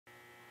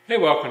Hey,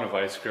 welcome to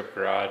Vice Grip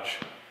Garage.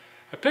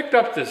 I picked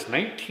up this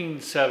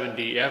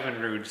 1970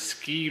 Evinrude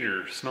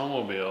Skeeter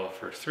snowmobile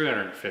for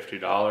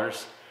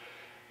 $350.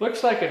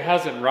 Looks like it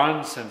hasn't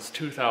run since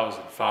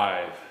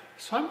 2005,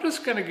 so I'm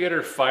just going to get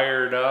her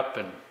fired up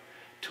and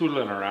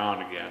tooling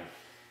around again.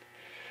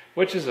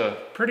 Which is a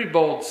pretty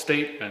bold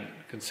statement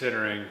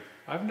considering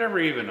I've never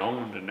even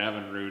owned an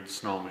Evinrude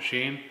snow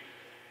machine,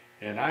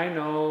 and I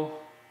know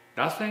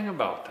nothing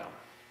about them.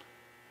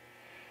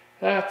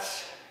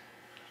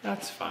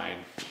 That's fine.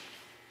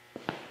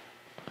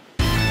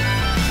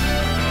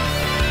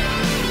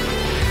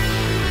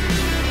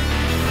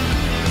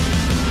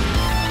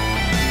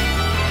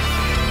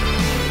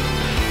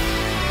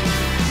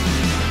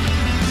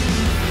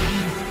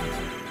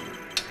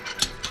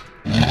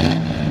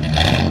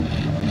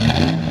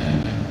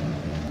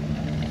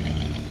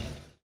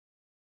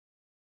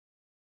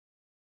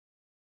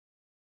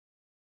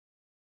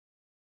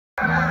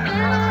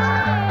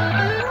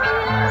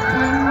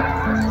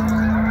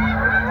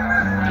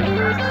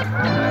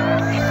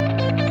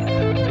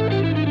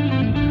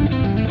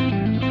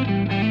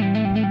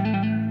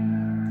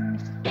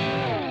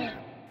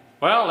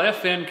 Well,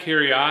 FN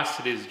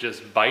curiosity is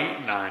just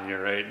biting on you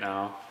right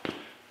now.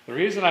 The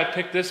reason I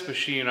picked this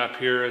machine up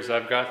here is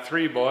I've got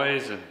 3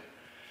 boys, and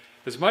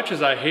as much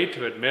as I hate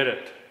to admit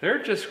it,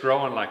 they're just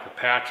growing like a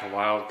patch of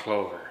wild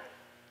clover.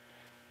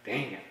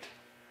 Dang it.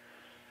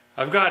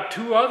 I've got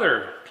 2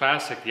 other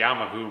classic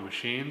Yamaha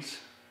machines.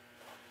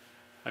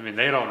 I mean,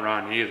 they don't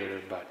run either,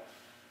 but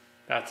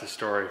that's a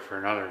story for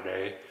another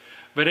day.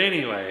 But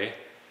anyway,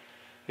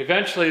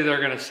 eventually they're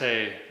going to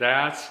say,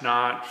 that's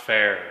not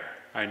fair.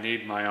 I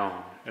need my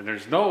own. And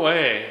there's no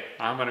way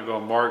I'm going to go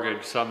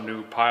mortgage some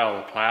new pile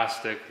of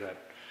plastic that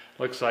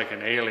looks like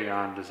an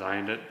alien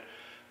designed it.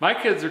 My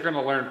kids are going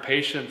to learn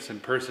patience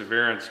and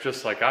perseverance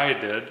just like I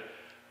did,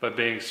 but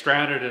being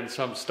stranded in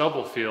some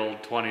stubble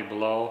field 20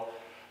 below,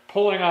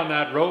 pulling on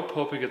that rope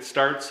hoping it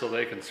starts so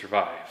they can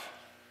survive.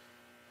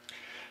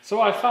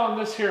 So I found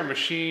this here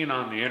machine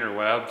on the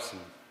interwebs and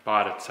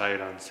bought it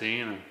sight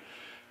unseen and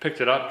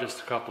picked it up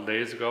just a couple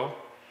days ago.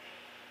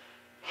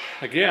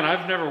 Again,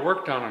 I've never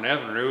worked on an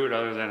Evinrude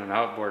other than an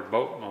outboard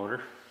boat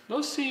motor.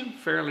 Those seem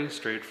fairly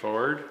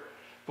straightforward,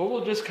 but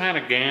we'll just kind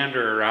of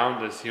gander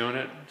around this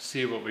unit,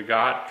 see what we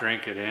got,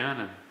 drink it in,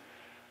 and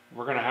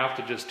we're going to have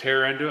to just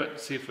tear into it and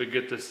see if we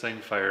get this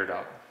thing fired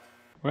up.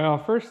 Well,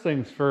 first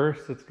things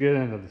first, let's get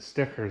into the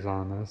stickers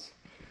on this.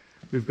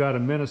 We've got a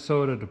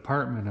Minnesota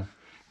Department of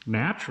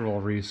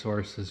Natural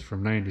Resources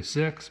from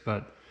 '96,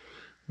 but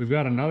we've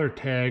got another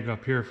tag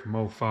up here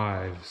from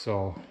 '05,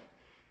 so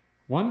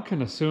one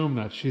can assume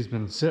that she's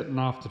been sitting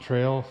off the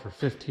trail for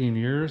 15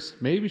 years.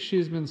 Maybe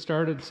she's been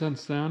started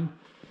since then.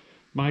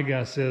 My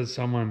guess is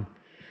someone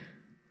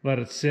let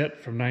it sit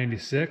from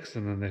 '96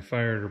 and then they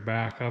fired her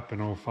back up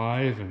in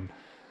 '05, and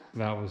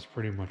that was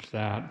pretty much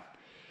that.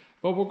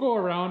 But we'll go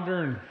around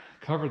her and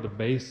cover the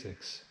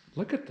basics.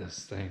 Look at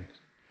this thing.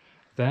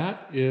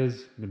 That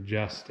is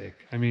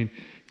majestic. I mean,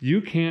 you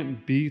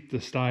can't beat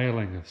the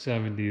styling of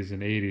 70s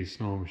and 80s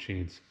snow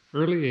machines.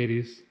 Early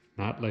 80s,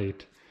 not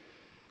late.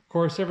 Of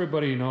course,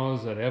 everybody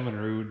knows that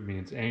Evinrude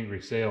means angry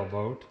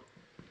sailboat.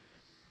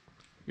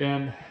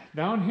 And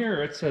down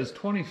here it says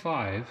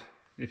 25.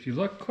 If you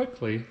look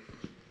quickly,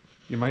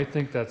 you might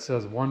think that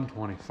says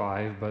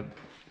 125, but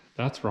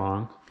that's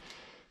wrong.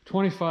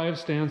 25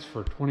 stands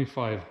for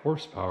 25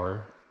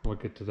 horsepower. We'll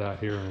get to that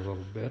here in a little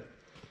bit.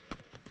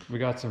 We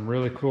got some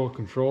really cool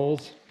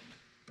controls.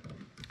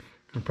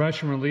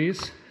 Compression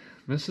release.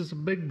 This is a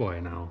big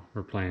boy now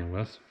we're playing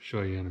with. I'll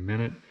show you in a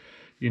minute.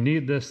 You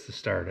need this to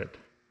start it.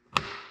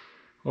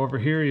 Over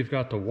here you've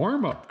got the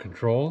warm-up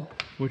control,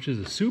 which is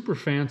a super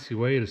fancy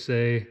way to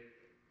say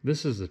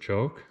this is the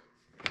choke.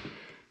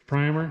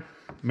 Primer,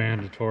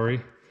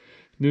 mandatory.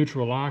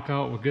 Neutral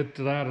lockout, we'll get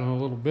to that in a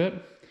little bit.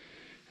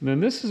 And then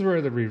this is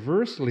where the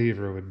reverse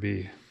lever would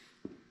be.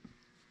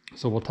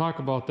 So we'll talk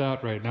about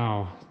that right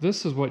now.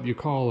 This is what you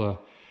call a, I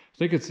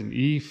think it's an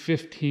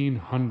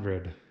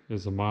E1500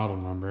 is the model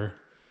number.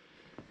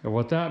 And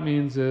what that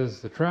means is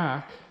the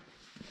track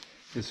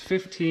is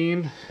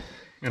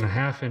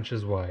 15.5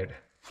 inches wide.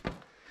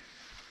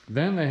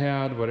 Then they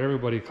had what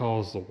everybody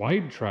calls the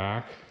wide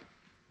track,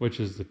 which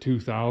is the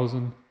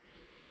 2000.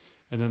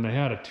 And then they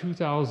had a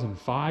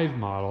 2005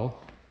 model,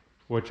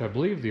 which I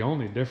believe the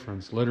only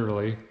difference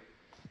literally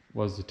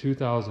was the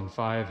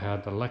 2005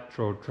 had the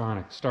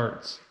electrotronic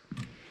starts,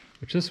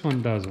 which this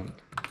one doesn't.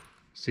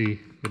 See,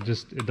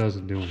 it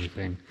doesn't do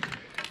anything,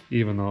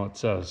 even though it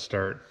says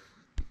start.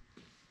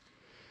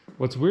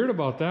 What's weird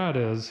about that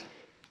is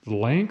the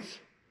length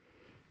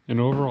and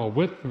overall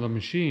width of the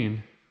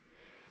machine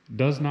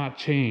does not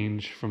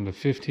change from the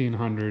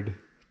 1500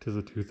 to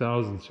the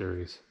 2000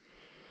 series.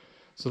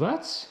 So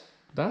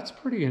that's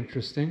pretty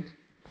interesting.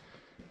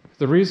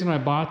 The reason I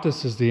bought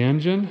this is the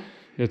engine.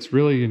 It's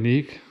really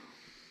unique.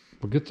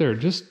 We'll get there.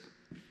 Just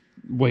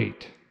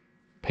wait.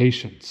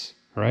 Patience.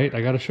 All right?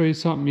 I got to show you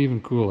something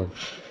even cooler.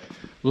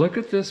 Look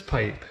at this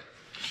pipe.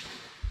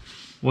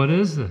 What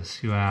is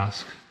this, you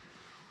ask?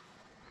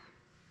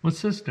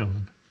 What's this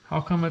doing? How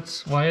come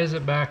why is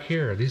it back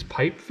here? Are these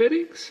pipe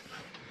fittings?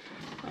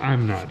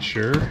 I'm not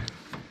sure.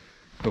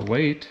 But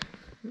wait,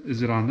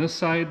 is it on this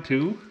side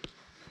too?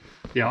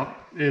 Yep,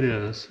 it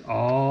is.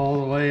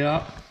 All the way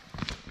up.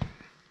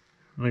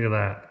 Look at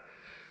that.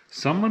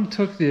 Someone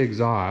took the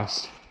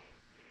exhaust,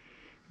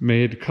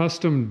 made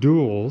custom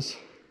duals.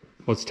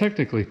 Well, it's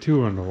technically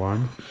 2 under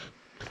 1.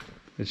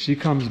 And she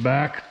comes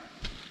back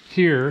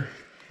here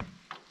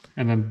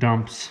and then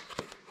dumps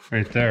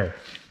right there.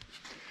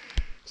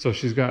 So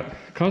she's got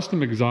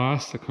custom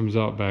exhaust that comes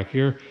out back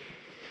here.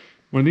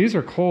 When these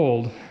are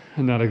cold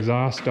and that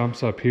exhaust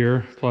dumps up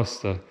here,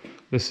 plus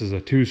this is a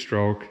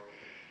 2-stroke,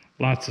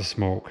 lots of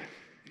smoke,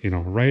 you know,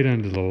 right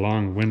into the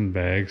long wind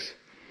bags.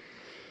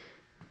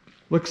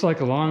 Looks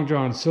like a long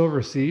john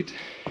silver seat.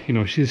 You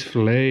know, she's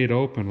filleted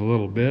open a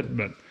little bit,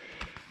 but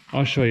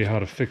I'll show you how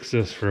to fix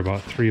this for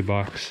about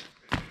 $3.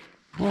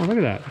 Oh, look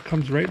at that. It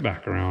comes right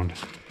back around.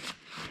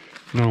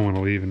 No one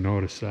will even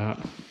notice that.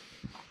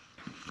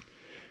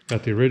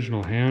 Got the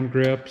original hand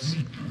grips.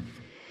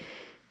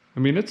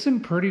 I mean, it's in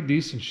pretty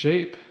decent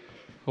shape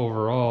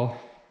overall.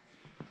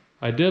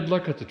 I did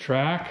look at the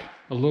track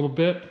a little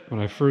bit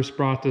when I first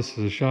brought this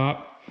to the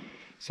shop,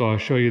 so I'll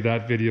show you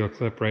that video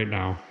clip right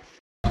now.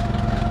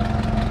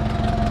 That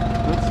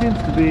seems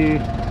to be,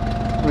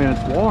 I mean,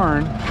 it's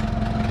worn,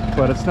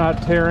 but it's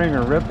not tearing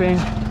or ripping.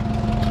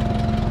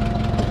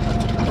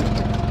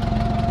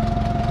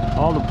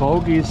 All the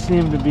bogies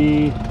seem to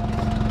be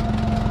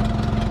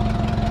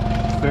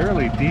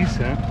fairly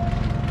decent.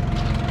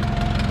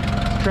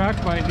 This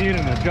track might need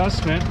an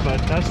adjustment,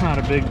 but that's not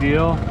a big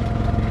deal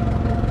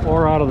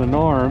or out of the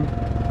norm.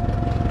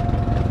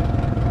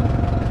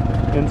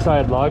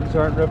 Inside lugs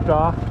aren't ripped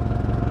off.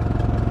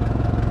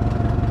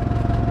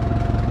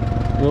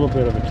 A little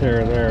bit of a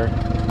tear there.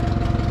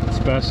 It's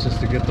best just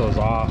to get those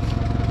off.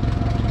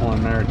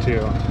 One there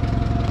too.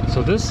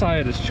 So this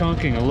side is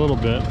chunking a little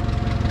bit.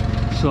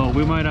 So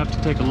we might have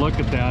to take a look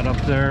at that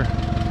up there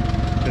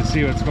and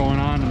see what's going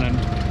on. And then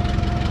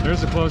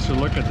there's a closer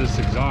look at this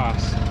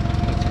exhaust.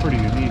 That's pretty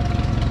unique.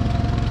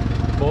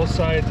 Both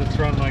sides it's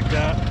run like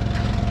that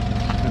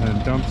and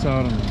then dumps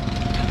out on the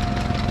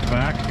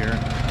back here.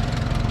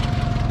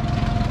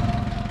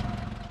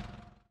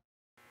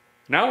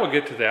 Now we'll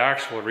get to the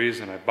actual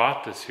reason I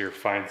bought this here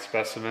fine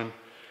specimen,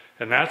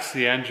 and that's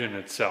the engine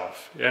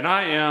itself. And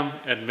I am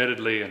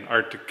admittedly an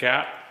Arctic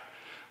Cat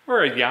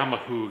or a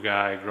Yamaha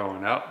guy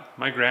growing up.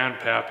 My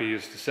grandpappy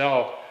used to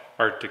sell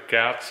Arctic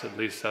Cats, at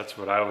least that's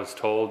what I was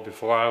told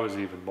before I was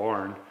even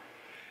born.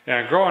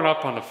 And growing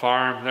up on the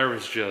farm, there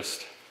was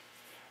just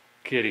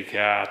kitty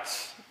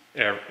cats,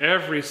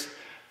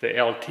 the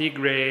El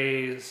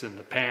Tigres and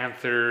the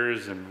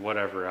Panthers and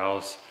whatever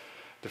else.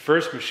 The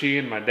first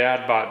machine my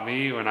dad bought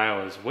me when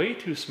I was way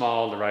too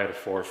small to ride a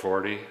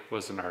 440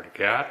 was an Arctic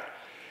Cat.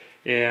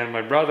 And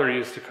my brother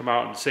used to come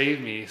out and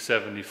save me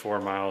 74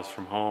 miles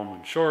from home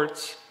in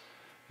shorts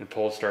and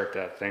pull start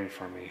that thing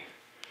for me.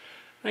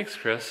 Thanks,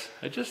 Chris.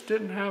 I just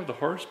didn't have the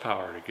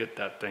horsepower to get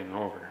that thing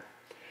over.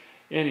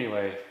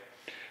 Anyway,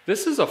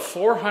 this is a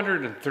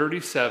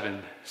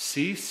 437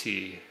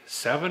 cc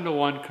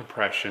 7-to-1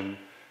 compression,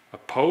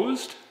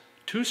 opposed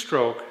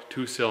 2-stroke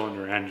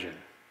 2-cylinder engine.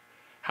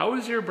 How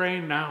is your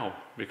brain now?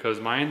 Because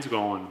mine's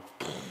going.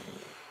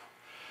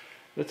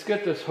 Let's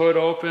get this hood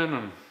open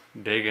and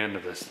dig into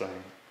this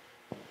thing.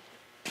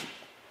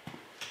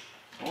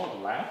 Oh,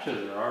 the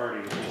latches are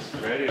already just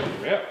ready to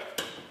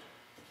rip.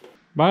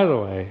 By the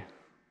way,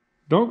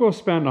 don't go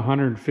spend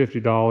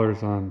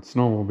 $150 on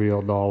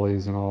snowmobile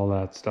dollies and all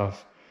that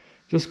stuff.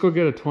 Just go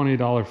get a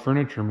 $20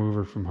 furniture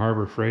mover from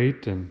Harbor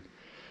Freight and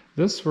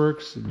this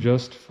works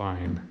just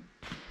fine.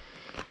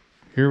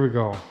 Here we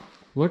go.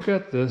 Look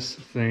at this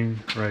thing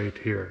right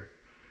here.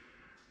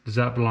 Does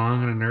that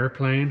belong in an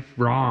airplane?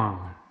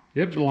 Wrong.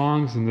 It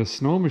belongs in this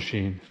snow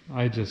machine.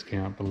 I just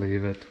can't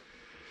believe it.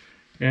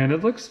 And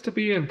it looks to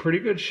be in pretty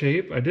good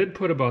shape. I did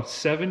put about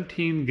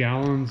 17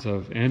 gallons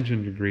of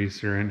engine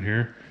degreaser in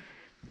here,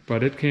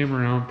 but it came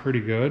around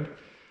pretty good.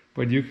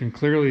 But you can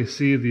clearly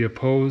see the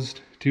opposed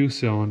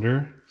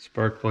 2-cylinder.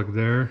 Spark plug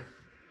there,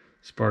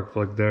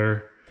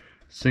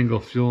 single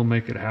fuel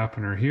make it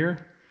happener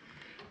here.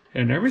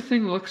 And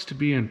everything looks to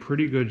be in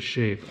pretty good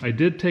shape. I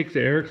did take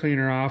the air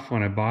cleaner off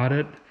when I bought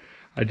it.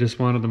 I just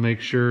wanted to make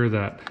sure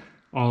that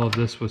all of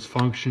this was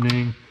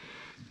functioning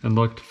and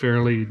looked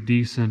fairly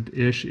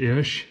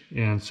decent-ish,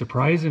 and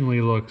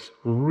surprisingly looks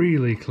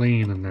really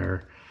clean in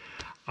there.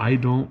 I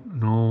don't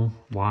know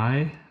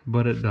why,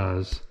 but it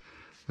does.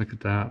 Look at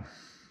that.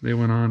 They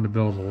went on to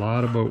build a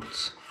lot of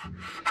boats.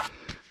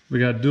 We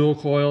got dual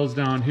coils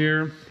down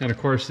here, and of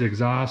course the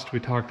exhaust, we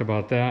talked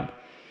about that.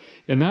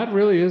 And that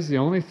really is the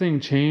only thing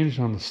changed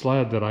on the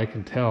sled that I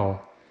can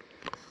tell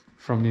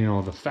from, you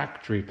know, the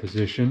factory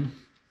position.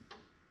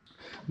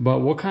 But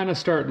we'll kind of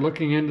start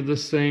looking into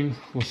this thing.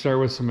 We'll start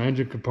with some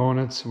engine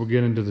components. We'll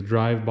get into the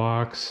drive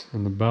box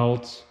and the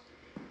belts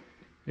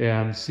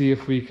and see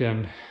if we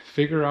can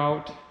figure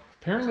out,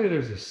 apparently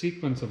there's a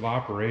sequence of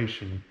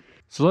operation.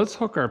 So let's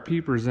hook our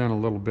peepers in a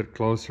little bit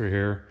closer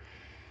here.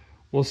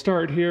 We'll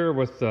start here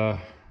with the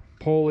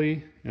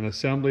pulley and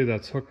assembly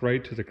that's hooked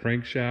right to the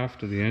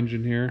crankshaft of the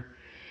engine here.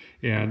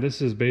 And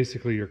this is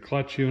basically your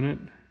clutch unit,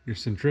 your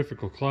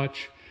centrifugal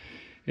clutch.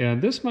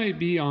 And this might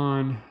be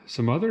on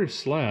some other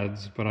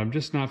sleds, but I'm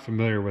just not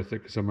familiar with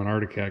it because I'm an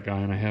Arctic Cat guy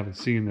and I haven't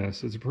seen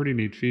this. It's a pretty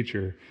neat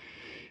feature.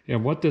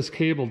 And what this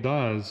cable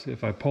does,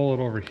 if I pull it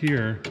over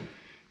here,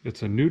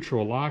 it's a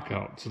neutral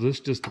lockout. So this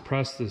just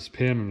depresses this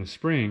pin and the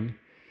spring,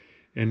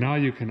 and now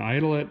you can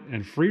idle it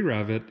and free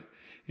rev it,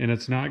 and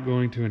it's not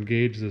going to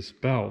engage this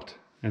belt.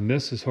 And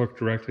this is hooked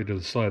directly to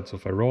the sled. So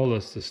if I roll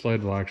this, the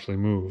sled will actually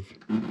move.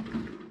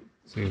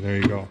 See, there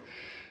you go.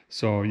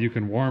 So you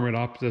can warm it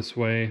up this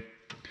way,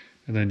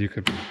 and then you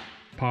could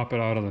pop it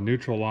out of the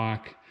neutral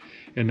lock,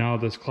 and now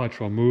this clutch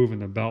will move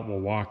and the belt will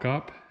walk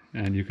up,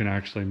 and you can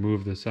actually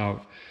move this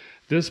out.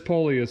 This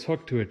pulley is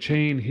hooked to a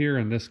chain here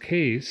in this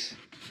case.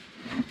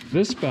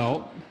 This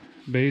belt,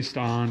 based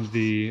on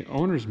the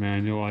owner's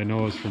manual, I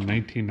know is from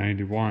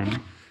 1991,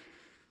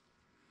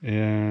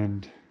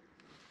 and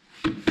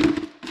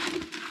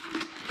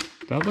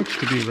that looks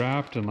to be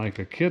wrapped in like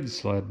a kid's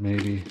sled,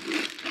 maybe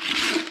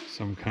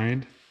some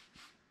kind.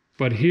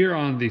 But here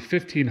on the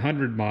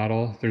 1500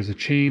 model, there's a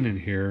chain in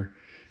here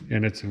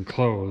and it's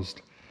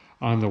enclosed.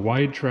 On the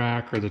wide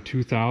track or the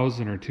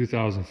 2000 or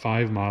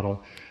 2005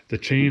 model, the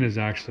chain is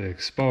actually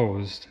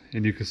exposed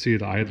and you can see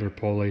the idler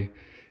pulley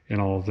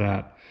and all of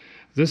that.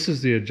 This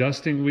is the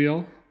adjusting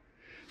wheel.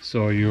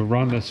 So you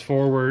run this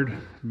forward,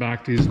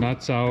 back these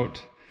nuts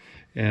out,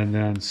 and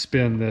then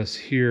spin this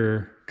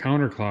here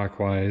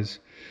counterclockwise,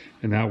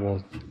 and that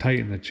will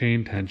tighten the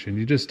chain tension.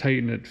 You just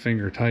tighten it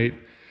finger tight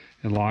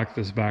and lock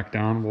this back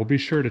down. We'll be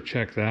sure to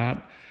check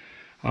that.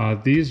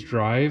 These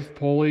drive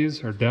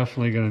pulleys are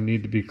definitely going to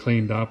need to be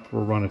cleaned up.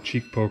 We'll run a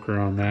cheek poker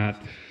on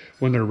that.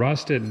 When they're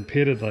rusted and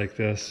pitted like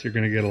this, you're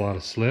going to get a lot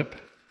of slip.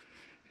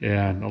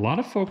 And a lot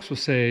of folks will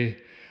say,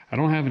 I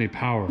don't have any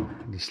power.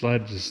 The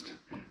sled just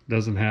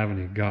doesn't have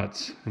any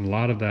guts. And a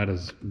lot of that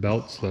is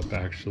belt slip,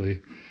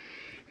 actually.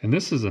 And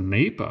this is a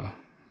Napa.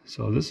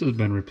 So this has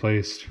been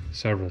replaced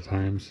several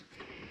times,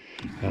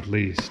 at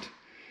least.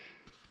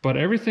 But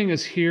everything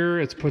is here,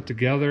 it's put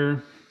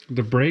together.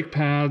 The brake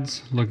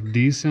pads look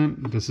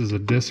decent. This is a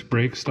disc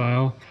brake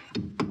style.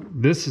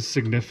 This is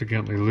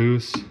significantly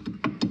loose. You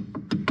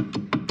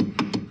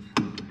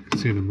can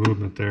see the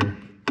movement there.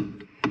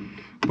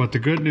 But the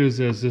good news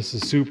is this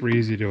is super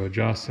easy to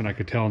adjust, and I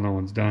could tell no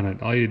one's done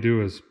it. All you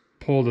do is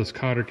pull this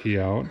cotter key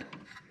out,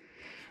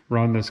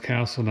 run this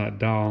castle nut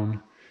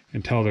down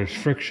until there's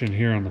friction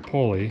here on the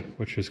pulley,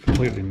 which is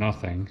completely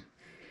nothing.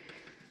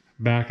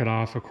 Back it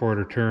off a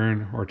quarter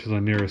turn or to the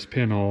nearest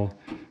pinhole,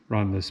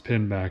 run this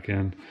pin back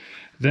in.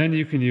 Then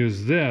you can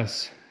use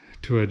this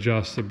to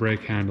adjust the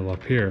brake handle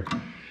up here.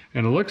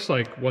 And it looks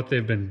like what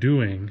they've been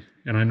doing,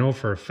 and I know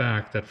for a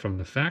fact that from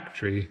the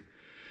factory,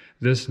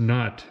 this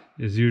nut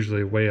is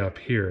usually way up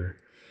here.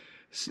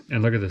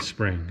 And look at this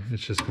spring,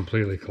 it's just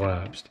completely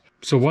collapsed.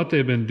 So what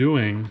they've been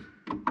doing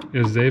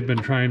is they've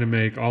been trying to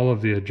make all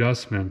of the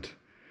adjustment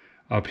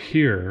up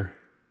here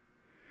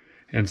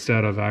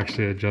instead of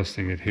actually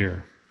adjusting it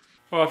here.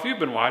 Well, if you've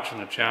been watching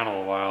the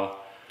channel a while,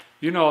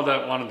 you know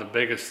that one of the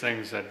biggest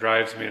things that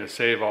drives me to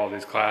save all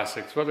these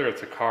classics, whether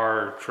it's a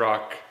car,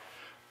 truck,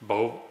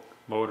 boat,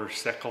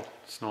 motorcycle,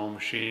 snow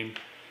machine,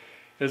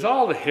 is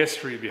all the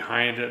history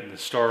behind it and the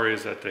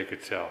stories that they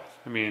could tell.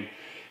 I mean,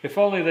 if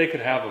only they could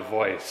have a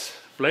voice.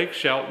 Blake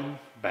Shelton,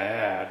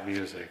 bad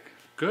music,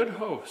 good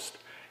host.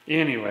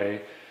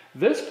 Anyway,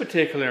 this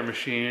particular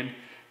machine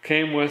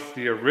came with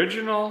the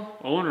original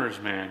owner's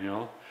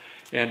manual,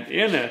 and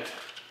in it,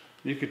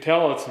 you could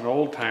tell it's an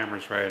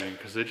old-timer's writing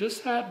because they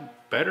just had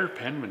better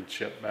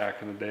penmanship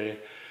back in the day.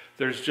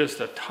 There's just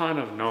a ton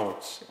of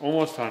notes,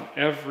 almost on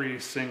every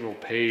single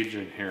page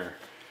in here,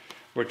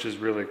 which is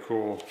really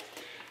cool.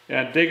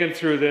 And digging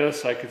through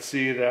this, I could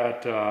see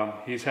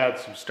that he's had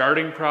some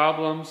starting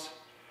problems,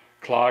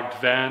 clogged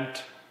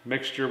vent,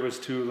 mixture was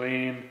too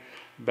lean,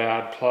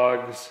 bad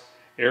plugs,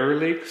 air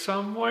leak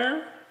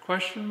somewhere,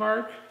 question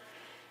mark.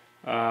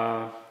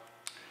 Had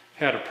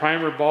a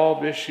primer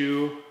bulb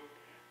issue.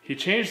 He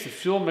changed the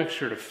fuel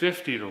mixture to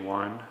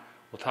 50-to-1.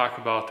 We'll talk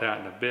about that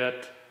in a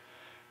bit.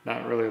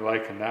 Not really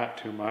liking that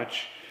too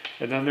much.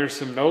 And then there's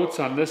some notes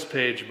on this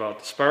page about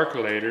the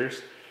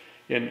sparkulators.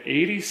 In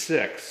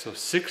 '86, so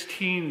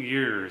 16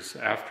 years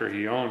after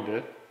he owned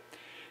it,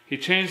 he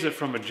changed it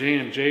from a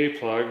J&J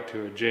plug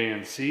to a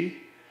J&C,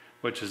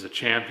 which is a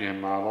Champion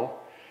model.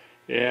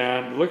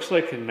 And it looks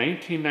like in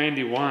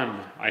 1991,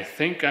 I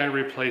think I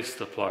replaced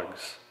the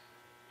plugs.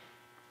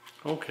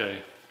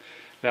 Okay,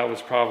 that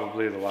was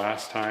probably the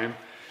last time.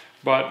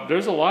 But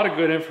there's a lot of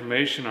good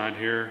information on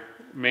here,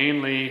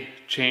 mainly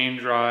chain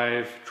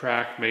drive,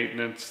 track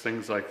maintenance,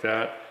 things like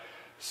that.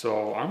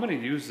 So I'm going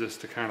to use this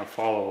to kind of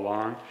follow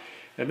along.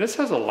 And this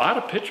has a lot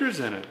of pictures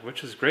in it,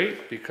 which is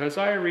great because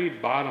I read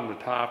bottom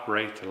to top,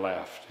 right to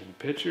left. And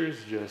pictures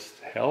just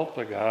help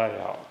a guy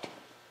out.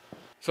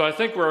 So I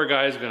think where our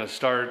guy's going to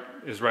start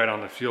is right on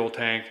the fuel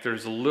tank.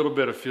 There's a little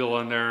bit of fuel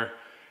in there.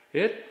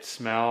 It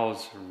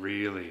smells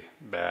really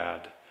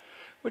bad,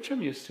 which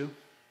I'm used to.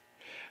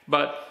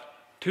 But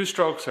Two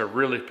strokes are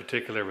really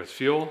particular with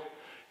fuel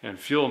and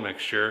fuel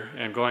mixture.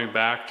 And going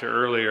back to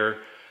earlier,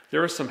 there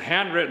were some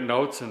handwritten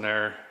notes in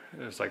there.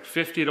 It was like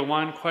 50 to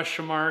 1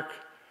 question mark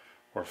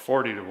or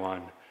 40 to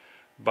 1.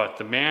 But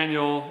the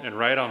manual and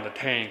right on the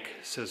tank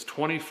says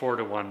 24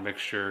 to 1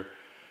 mixture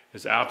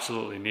is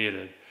absolutely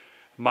needed.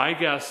 My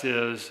guess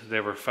is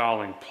they were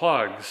fouling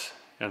plugs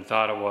and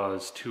thought it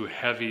was too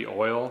heavy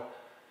oil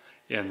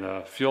in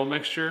the fuel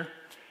mixture,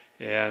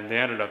 and they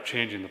ended up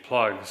changing the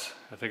plugs.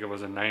 I think it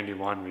was a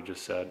 91 we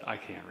just said. I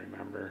can't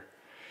remember.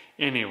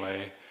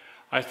 Anyway,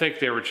 I think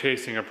they were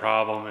chasing a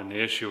problem and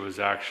the issue was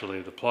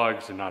actually the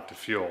plugs and not the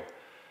fuel.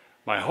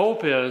 My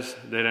hope is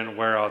they didn't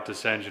wear out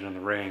this engine and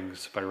the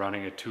rings by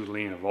running it too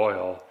lean of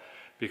oil,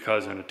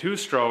 because in a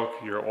two-stroke,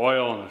 your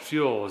oil and the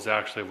fuel is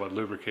actually what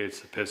lubricates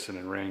the piston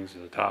and rings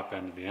at the top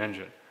end of the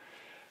engine.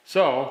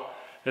 So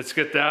let's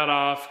get that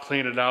off,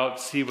 clean it out,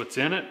 see what's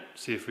in it,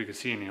 see if we can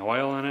see any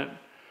oil in it.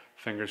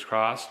 Fingers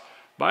crossed.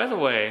 By the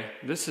way,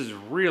 this is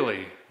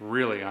really,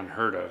 really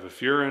unheard of.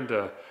 If you're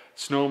into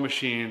snow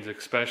machines,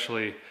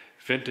 especially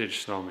vintage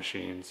snow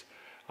machines,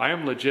 I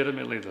am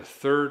legitimately the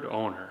third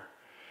owner.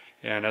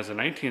 And as a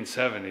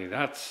 1970,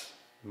 that's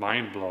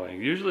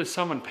mind-blowing. Usually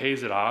someone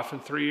pays it off in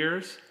 3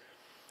 years,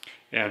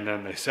 and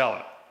then they sell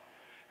it.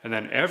 And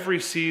then every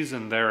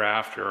season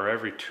thereafter, or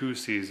every 2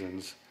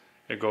 seasons,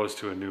 it goes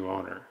to a new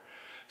owner.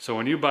 So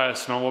when you buy a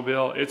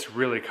snowmobile, it's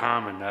really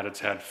common that it's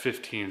had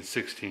 15,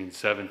 16,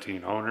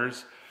 17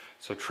 owners.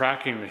 So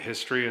tracking the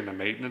history and the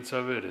maintenance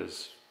of it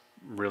is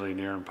really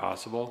near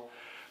impossible.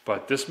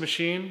 But this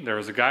machine, there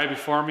was a guy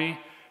before me,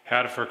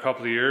 had it for a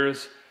couple of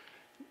years,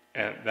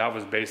 and that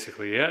was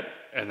basically it.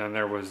 And then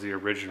there was the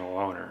original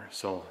owner.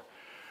 So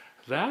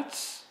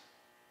that's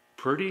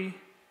pretty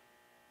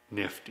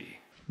nifty.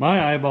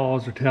 My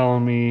eyeballs are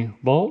telling me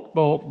bolt,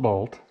 bolt,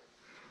 bolt.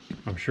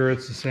 I'm sure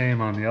it's the same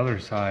on the other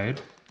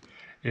side.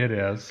 It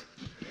is.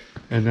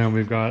 And then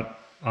we've got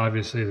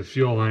obviously the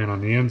fuel line on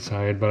the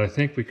inside, but I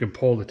think we can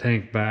pull the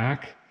tank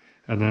back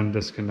and then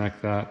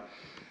disconnect that.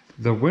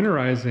 The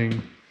winterizing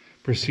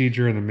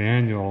procedure in the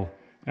manual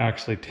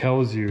actually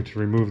tells you to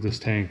remove this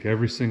tank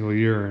every single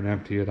year and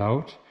empty it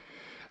out.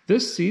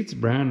 This seat's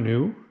brand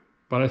new,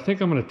 but I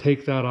think I'm going to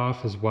take that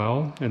off as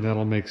well, and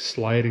that'll make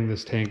sliding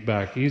this tank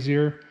back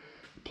easier.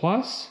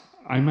 Plus,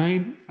 I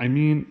might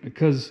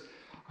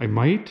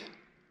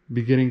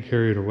be getting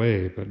carried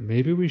away, but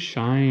maybe we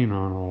shine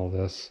on all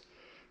this,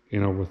 you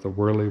know, with the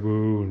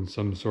whirly-woo and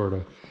some sort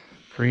of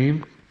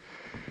cream.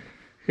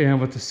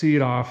 And with the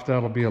seat off,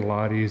 that'll be a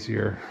lot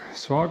easier.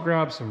 So I'll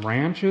grab some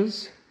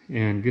wrenches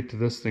and get to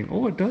this thing.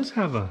 Oh, it does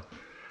have a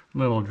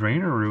little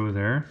drainer-roo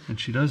there, and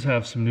she does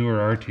have some newer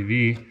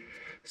RTV.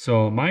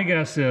 So my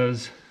guess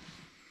is,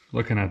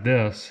 looking at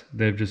this,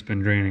 they've just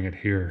been draining it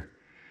here,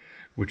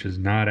 which is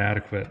not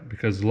adequate,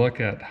 because look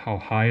at how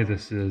high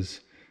this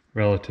is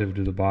relative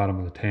to the bottom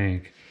of the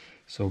tank.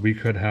 So we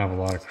could have a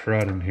lot of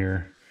crud in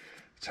here.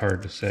 It's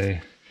hard to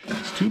say.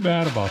 It's too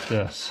bad about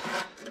this.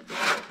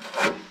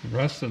 The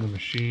rest of the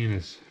machine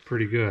is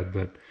pretty good,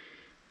 but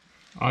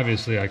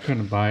obviously I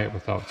couldn't buy it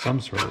without some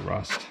sort of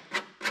rust.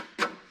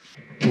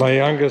 My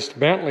youngest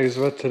Bentley's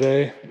with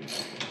today.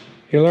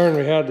 He learned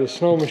we had this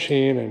snow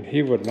machine and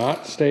he would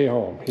not stay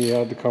home. He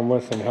had to come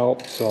with and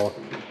help. So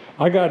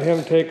I got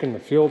him taking the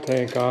fuel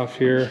tank off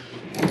here,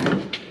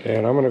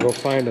 and I'm gonna go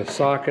find a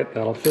socket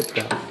that'll fit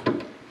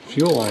that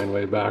fuel line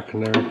way back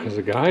in there, because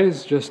the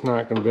guy's just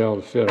not gonna be able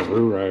to fit a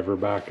screwdriver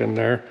back in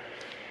there.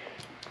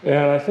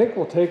 And I think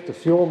we'll take the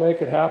fuel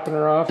make it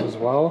happener off as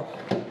well.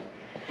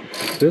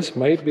 This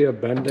might be a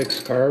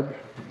Bendix carb,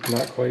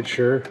 not quite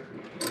sure,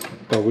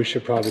 but we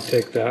should probably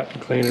take that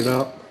and clean it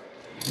up,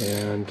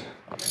 and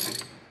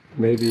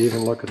maybe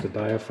even look at the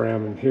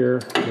diaphragm in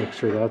here, make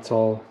sure that's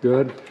all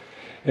good.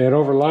 And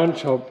over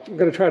lunch, I'm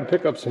gonna try to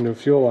pick up some new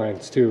fuel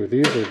lines too.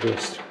 These are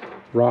just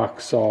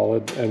rock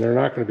solid, and they're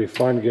not gonna be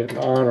fun getting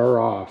on or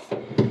off.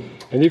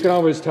 And you can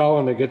always tell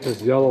when they get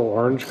this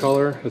yellow-orange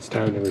color, it's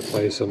time to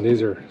replace them.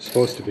 These are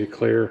supposed to be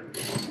clear,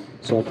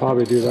 so I'll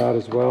probably do that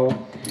as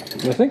well.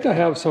 And I think I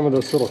have some of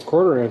this little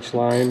 1/4-inch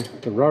line,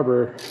 the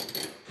rubber,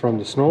 from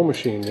the snow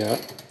machine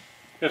yet.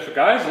 If a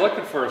guy's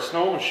looking for a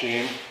snow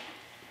machine,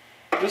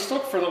 just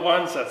look for the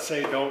ones that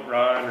say don't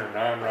run or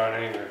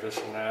non-running or this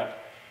and that.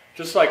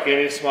 Just like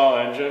any small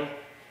engine,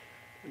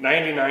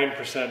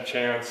 99%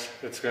 chance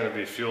it's going to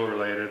be fuel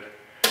related.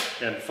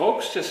 And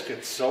folks just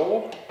get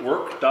so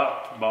worked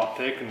up about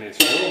taking these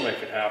fuel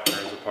make it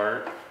happeners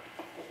apart,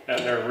 and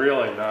they're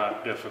really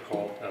not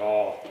difficult at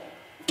all.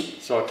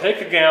 So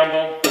take a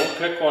gamble, go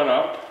pick one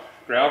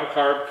up, grab a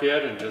carb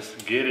kit and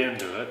just get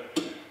into it.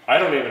 I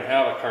don't even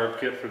have a carb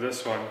kit for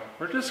this one.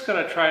 We're just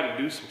going to try to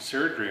do some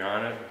surgery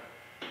on it,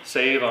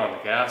 save on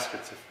the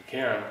gaskets if we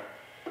can.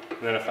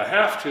 And then if I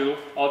have to,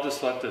 I'll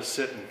just let this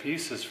sit in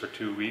pieces for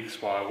 2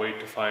 weeks while I wait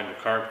to find a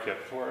carb kit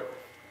for it.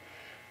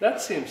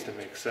 That seems to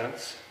make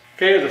sense.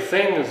 Okay, the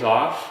thing is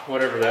off,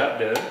 whatever that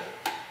did.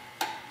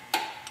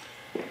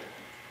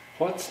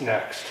 What's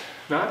next?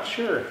 Not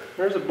sure.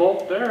 There's a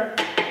bolt there.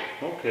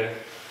 Okay.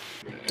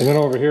 And then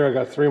over here I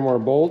got 3 more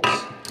bolts,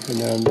 and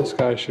then this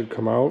guy should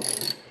come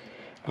out.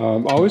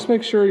 Always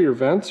make sure your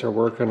vents are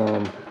working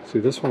on, see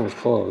this one was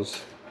closed.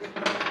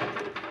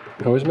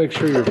 Always make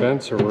sure your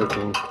vents are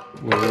working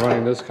when you're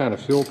running this kind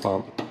of fuel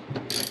pump.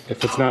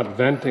 If it's not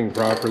venting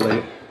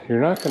properly, you're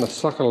not going to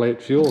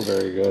succulate fuel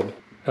very good.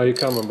 How you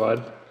coming,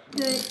 bud?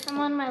 Good. I'm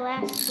on my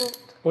last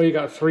bolt. Well, you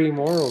got 3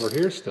 more over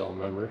here still,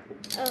 remember?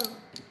 Oh.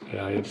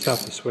 Yeah, you just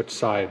have to switch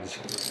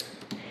sides.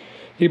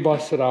 He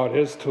busted out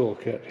his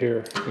toolkit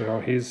here. You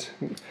know, he's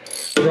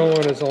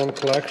growing his own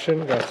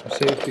collection, got some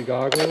safety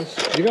goggles.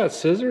 You got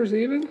scissors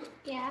even?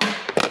 Yeah.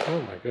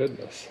 Oh my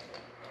goodness.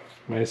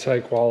 Nice high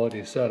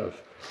quality set of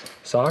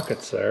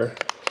sockets there.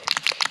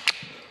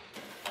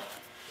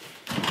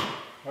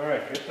 All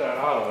right, get that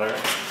out of there.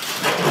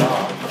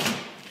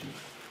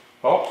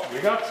 Oh, we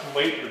got some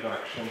weight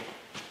reduction.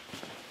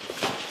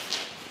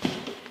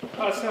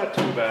 Oh, it's not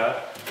too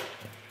bad.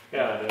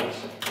 Yeah, it is.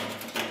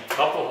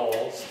 Couple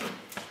holes.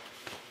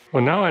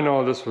 Well, now I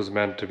know this was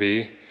meant to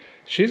be.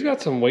 She's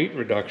got some weight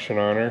reduction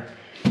on her.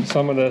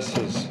 Some of this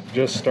is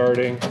just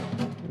starting.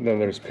 Then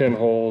there's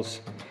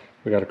pinholes.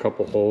 We got a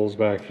couple holes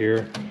back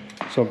here.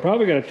 So I'm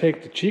probably gonna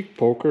take the cheek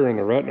poker and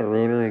the retina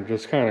ruiner and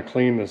just kind of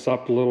clean this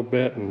up a little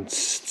bit and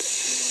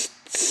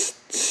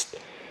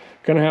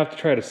gonna have to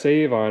try to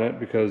save on it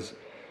because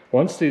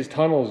once these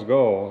tunnels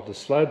go, the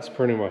sled's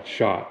pretty much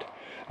shot.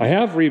 I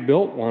have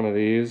rebuilt one of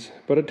these,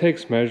 but it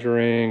takes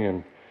measuring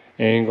and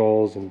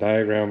angles and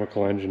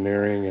diagramical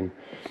engineering, and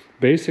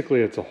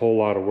basically it's a whole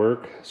lot of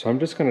work. So I'm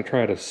just gonna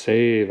try to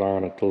save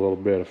on it a little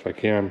bit if I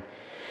can.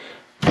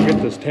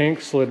 Get this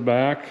tank slid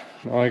back.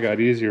 Now I got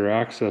easier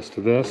access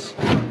to this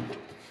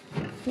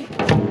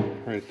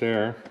right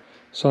there.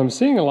 So I'm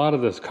seeing a lot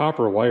of this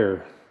copper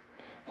wire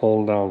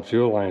holding down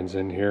fuel lines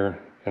in here,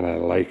 and I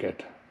like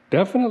it.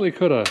 Definitely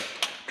could have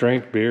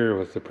drank beer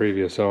with the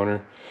previous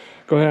owner.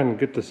 Go ahead and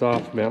get this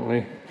off,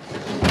 Bentley.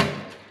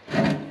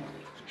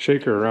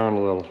 Shake her around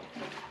a little.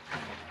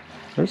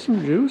 There's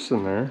some juice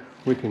in there.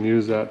 We can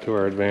use that to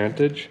our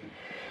advantage.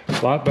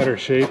 A lot better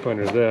shape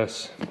under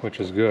this,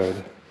 which is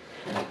good.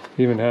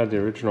 Even had the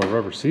original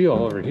rubber seal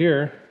over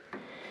here.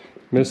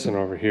 Missing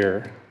over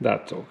here.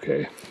 That's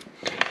okay.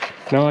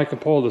 Now I can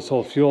pull this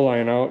whole fuel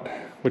line out,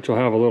 which will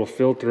have a little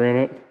filter in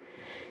it,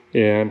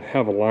 and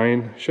have a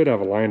line, should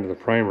have a line to the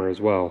primer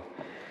as well,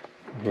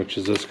 which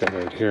is this guy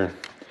right here.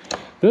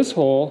 This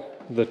hole,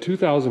 the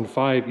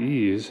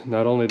 2005Es,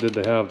 not only did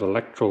they have the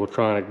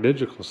electronic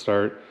digital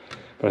start,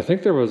 but I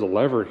think there was a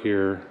lever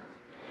here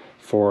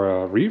for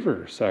a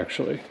reverse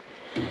actually,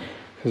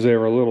 because they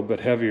were a little bit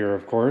heavier,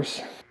 of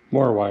course.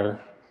 More wire,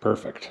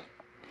 perfect.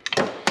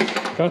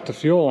 Got the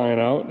fuel line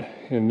out,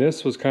 and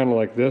this was kind of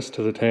like this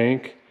to the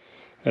tank,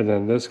 and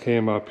then this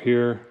came up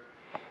here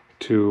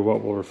to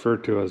what we'll refer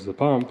to as the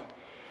pump.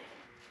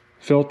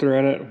 Filter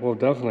in it, we'll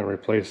definitely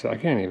replace it. I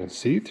can't even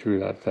see through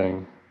that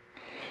thing.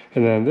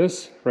 And then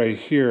this right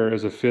here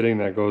is a fitting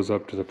that goes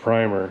up to the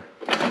primer,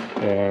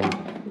 and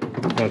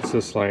that's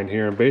this line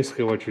here. And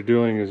basically what you're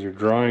doing is you're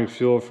drawing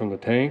fuel from the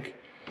tank,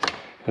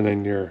 and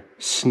then you're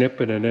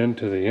snipping it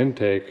into the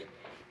intake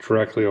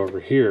directly over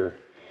here.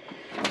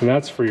 And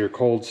that's for your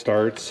cold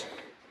starts.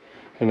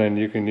 And then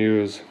you can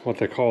use what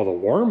they call the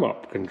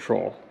warm-up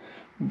control.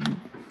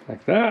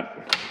 Like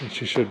that, which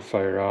you should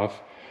fire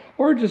off.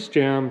 Or just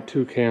jam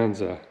 2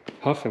 cans of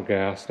huffing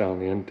gas down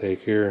the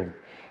intake here, and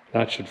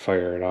that should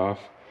fire it off.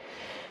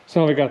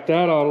 So now we got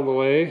that out of the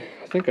way.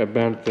 I think I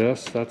bent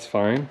this, that's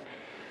fine.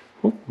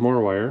 Oop, more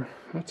wire,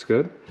 that's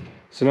good.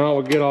 So now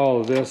we'll get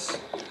all of this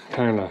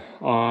kind of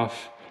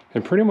off,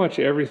 and pretty much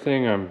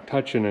everything I'm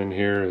touching in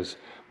here is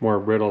more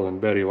brittle than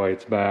Betty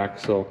White's back,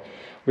 so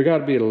we got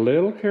to be a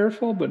little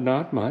careful, but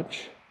not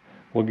much.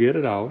 We'll get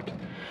it out.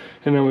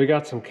 And then we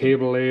got some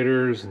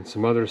cabelators and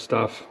some other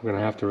stuff. I'm gonna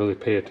have to really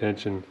pay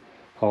attention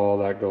how all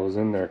that goes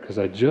in there, because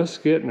I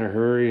just get in a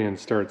hurry and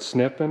start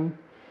snipping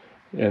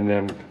and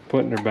then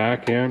putting her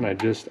back in. I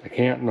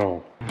can't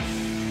know.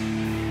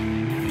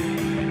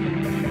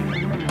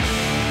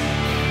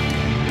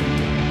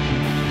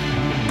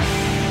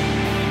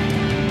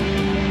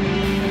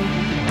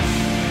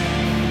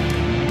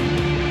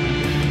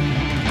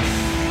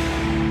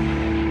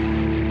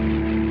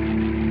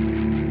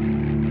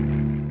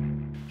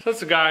 So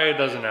that's a guy who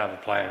doesn't have a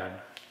plan.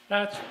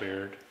 That's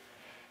weird.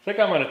 I think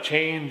I'm gonna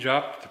change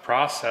up the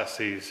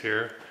processes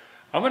here.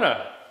 I'm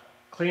gonna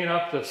clean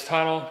up this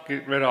tunnel,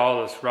 get rid of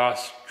all this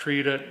rust,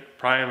 treat it,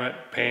 prime it,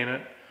 paint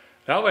it.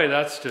 That way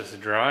that's just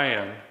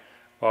drying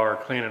while we're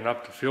cleaning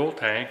up the fuel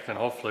tank, then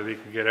hopefully we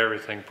can get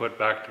everything put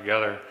back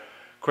together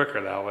quicker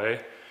that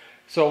way.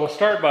 So we'll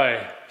start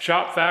by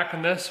shop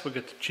vacuuming this. We'll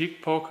get the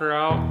cheek poker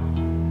out.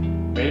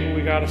 Maybe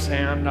we got a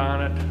sand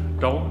on it.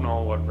 Don't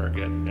know what we're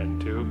getting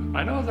into.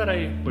 I know that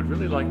I would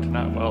really like to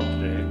not weld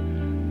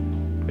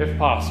today, if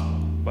possible,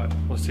 but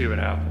we'll see what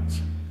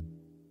happens.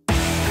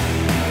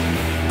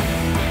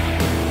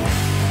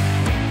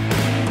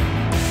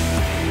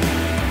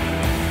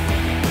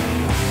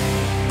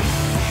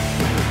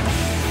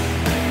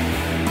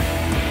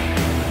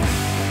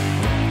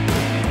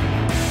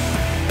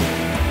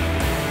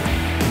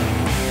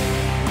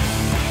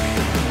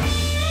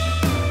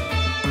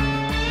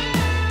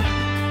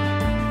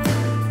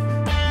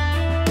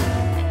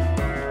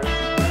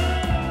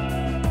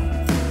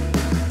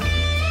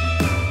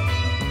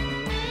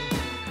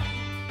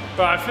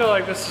 But I feel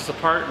like this is a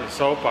part in a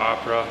soap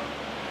opera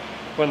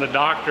when the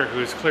doctor,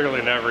 who's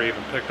clearly never even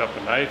picked up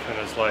a knife in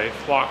his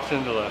life, walks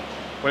into the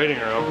waiting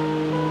room.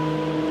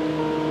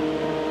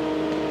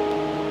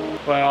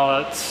 Well,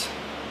 it's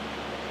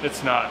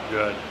not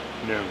good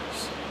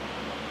news.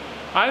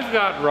 I've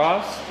got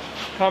rust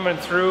coming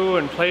through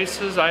in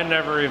places I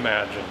never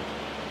imagined.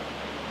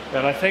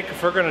 And I think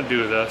if we're gonna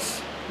do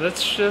this,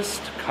 let's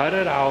just cut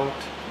it out,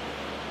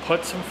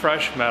 put some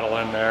fresh metal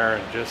in there,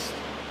 and just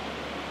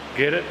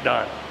get it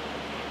done.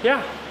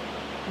 Yeah,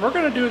 we're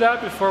gonna do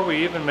that before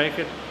we even make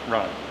it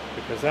run,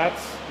 because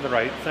that's the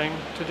right thing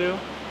to do.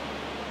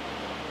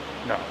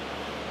 No,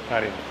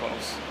 not even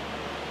close.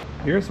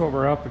 Here's what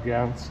we're up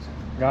against.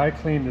 Guy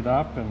cleaned it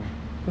up, and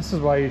this is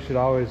why you should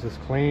always just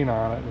clean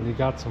on it when you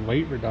got some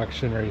weight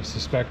reduction or you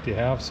suspect you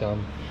have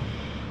some,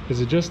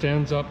 because it just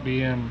ends up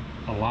being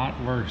a lot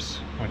worse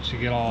once you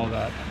get all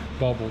that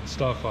bubbled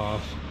stuff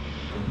off.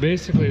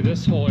 Basically,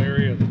 this whole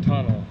area of the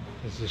tunnel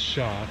is this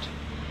shot,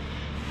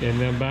 and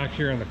then back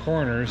here in the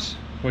corners,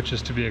 which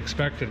is to be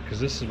expected because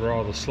this is where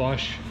all the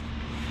slush,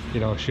 you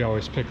know, she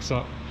always picks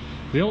up.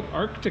 The old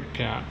Arctic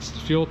Cats, the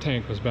fuel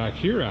tank was back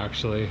here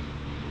actually,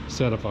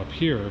 set up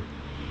here,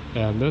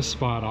 and this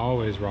spot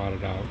always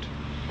rotted out.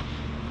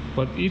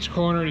 But each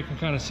corner you can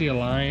kind of see a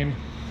line.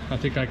 I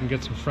think I can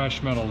get some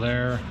fresh metal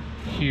there,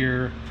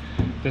 here.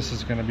 This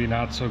is going to be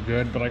not so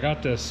good, but I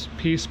got this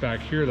piece back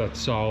here that's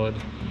solid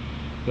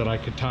that I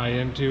could tie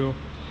into.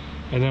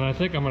 And then I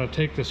think I'm going to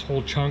take this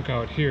whole chunk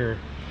out here.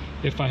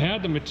 If I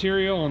had the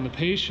material and the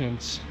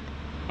patience,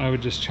 I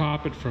would just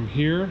chop it from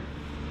here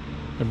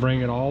and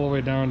bring it all the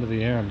way down to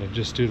the end and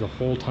just do the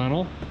whole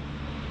tunnel,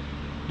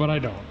 but I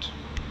don't.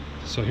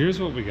 So here's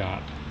what we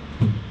got.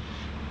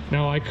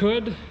 Now I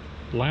could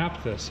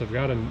lap this. I've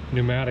got a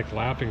pneumatic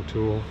lapping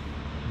tool,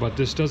 but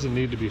this doesn't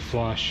need to be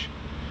flush.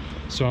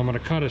 So I'm going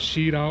to cut a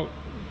sheet out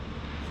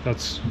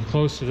that's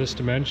close to this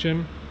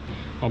dimension.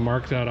 I'll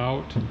mark that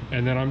out,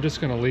 and then I'm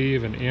just going to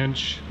leave an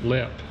inch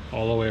lip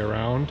all the way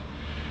around,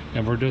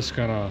 and we're just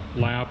going to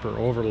lap or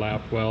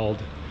overlap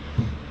weld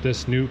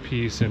this new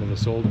piece into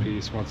this old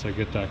piece once I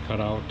get that cut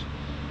out.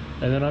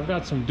 And then I've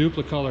got some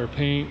duplicolor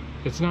paint.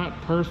 It's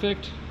not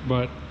perfect,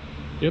 but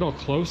it'll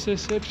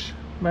closest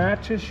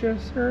matches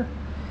her.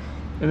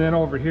 And then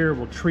over here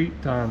we'll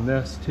treat on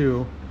this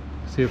too,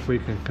 see if we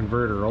can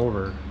convert her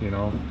over, you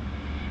know,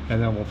 and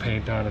then we'll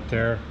paint on it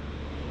there.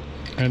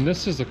 And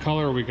this is the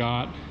color we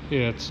got.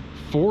 It's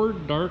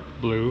Ford dark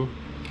blue,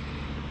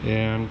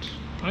 and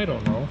I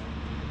don't know,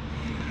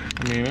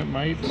 I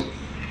mean,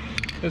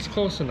 it's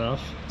close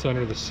enough. It's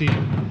under the seat,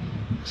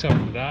 except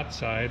for that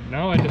side.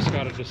 Now I just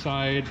got to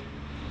decide,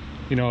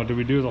 you know, do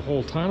we do the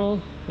whole tunnel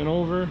and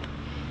over?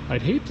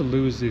 I'd hate to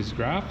lose these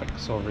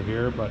graphics over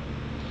here, but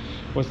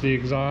with the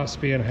exhaust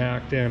being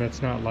hacked in,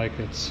 it's not like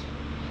it's,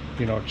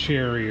 you know,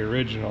 cherry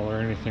original or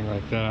anything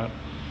like that.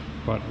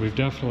 But we've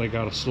definitely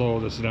got to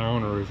slow this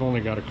down, or we've only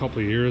got a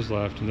couple of years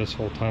left and this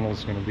whole tunnel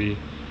is going to be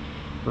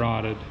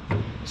rotted.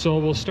 So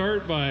we'll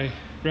start by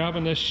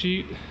grabbing this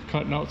sheet,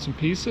 cutting out some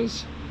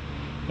pieces,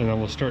 and then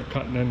we'll start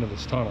cutting into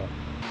this tunnel.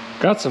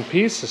 Got some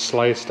pieces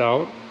sliced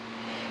out,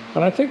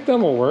 and I think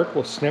them will work.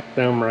 We'll snip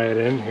them right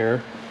in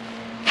here.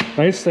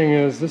 Nice thing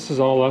is this is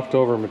all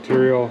leftover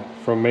material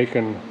from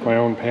making my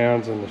own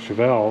pans in the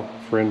Chevelle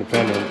for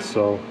Independence,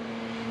 so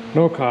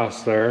no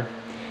cost there.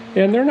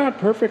 And they're not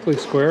perfectly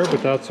square,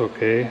 but that's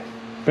okay.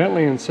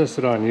 Bentley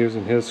insisted on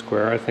using his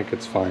square. I think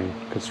it's fine,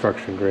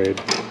 construction grade.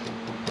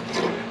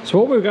 So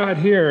what we've got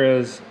here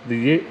is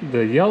the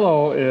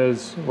yellow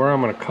is where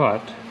I'm going to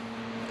cut,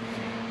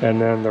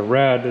 and then the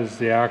red is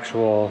the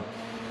actual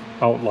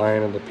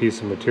outline of the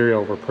piece of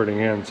material we're putting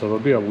in. So there'll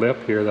be a lip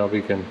here that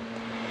we can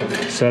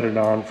set it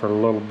on for a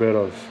little bit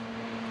of,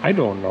 I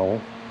don't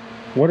know,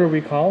 what are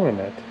we calling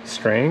it?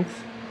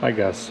 Strength? I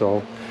guess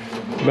so.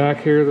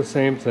 Back here the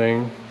same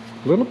thing.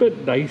 A little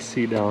bit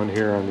dicey down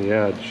here on the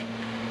edge.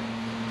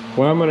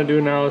 What I'm going to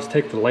do now is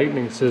take the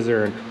lightning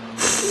scissor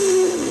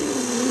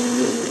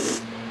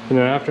and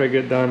then after I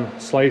get done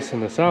slicing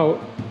this out,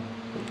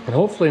 and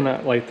hopefully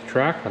not light the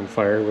track on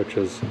fire, which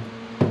is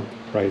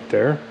right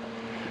there,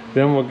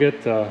 then we'll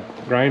get the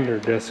grinder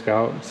disc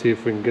out and see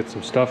if we can get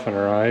some stuff in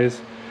our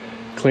eyes,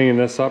 clean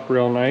this up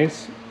real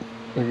nice,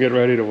 and get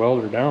ready to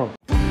weld her down.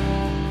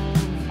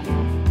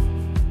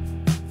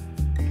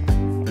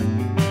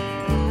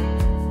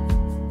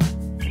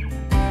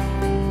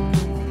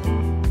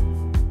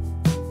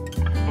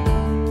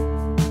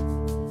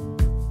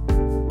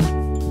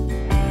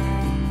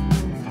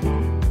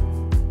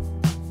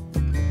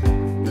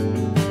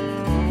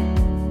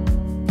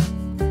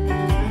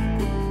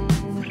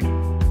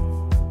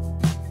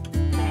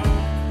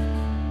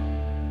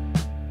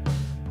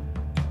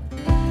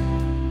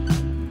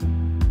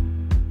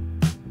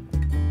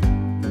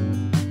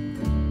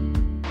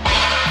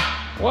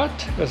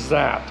 What is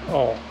that?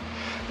 Oh,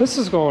 this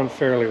is going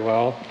fairly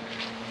well.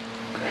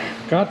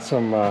 Got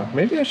some,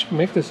 maybe I should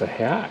make this a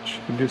hatch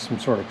and do some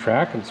sort of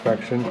track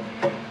inspection.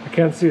 I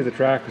can't see the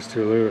track is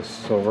too loose,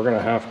 so we're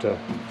gonna have to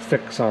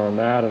fix on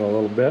that in a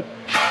little bit.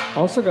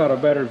 Also got a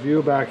better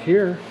view back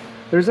here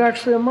there's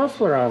actually a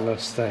muffler on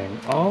this thing.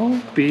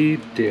 I'll be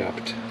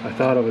dipped. I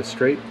thought it was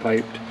straight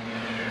piped.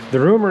 The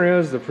rumor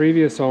is the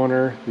previous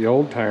owner, the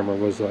old timer,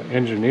 was an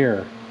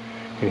engineer,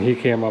 and he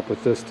came up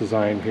with this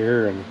design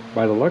here, and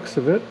by the looks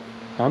of it,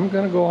 I'm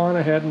gonna go on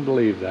ahead and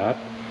believe that.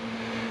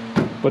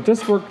 But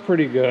this worked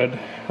pretty good.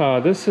 I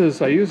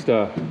used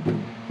a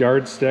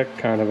yardstick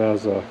kind of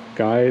as a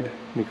guide.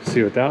 You can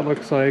see what that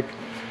looks like.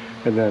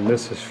 And then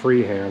this is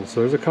freehand.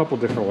 So there's a couple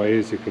different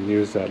ways you can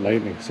use that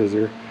lightning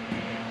scissor.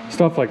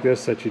 Stuff like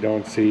this that you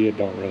don't see, it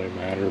don't really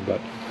matter, but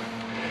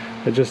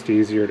it's just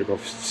easier to go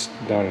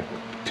down a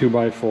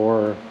 2x4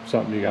 or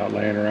something you got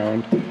laying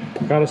around.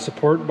 Got a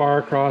support bar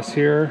across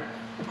here.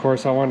 Of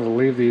course, I wanted to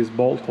leave these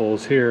bolt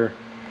holes here.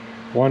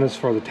 One is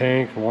for the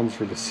tank and one's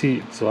for the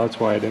seat, so that's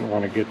why I didn't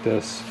want to get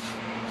this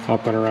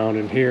up and around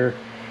in here.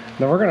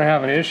 Now we're going to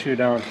have an issue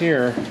down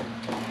here.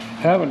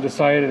 Haven't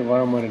decided what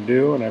I'm going to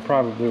do, and I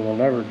probably will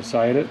never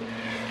decide it,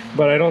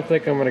 but I don't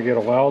think I'm going to get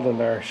a weld in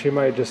there. She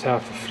might just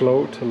have to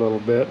float a little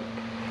bit,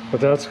 but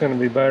that's going to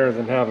be better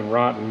than having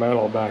rotten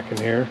metal back in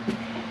here.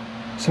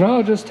 So now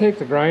I'll just take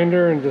the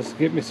grinder and just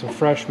get me some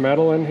fresh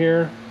metal in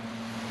here,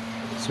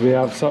 so we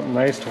have something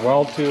nice to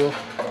weld to.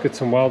 Get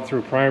some weld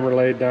through primer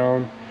laid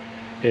down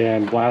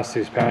and blast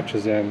these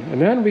patches in, and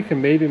then we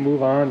can maybe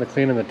move on to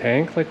cleaning the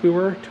tank like we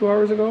were 2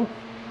 hours ago.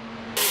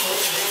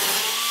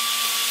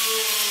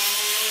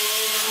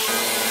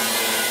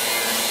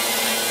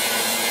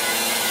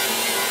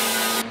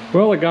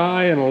 Well, a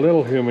guy and a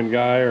little human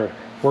guy are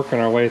working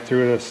our way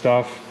through this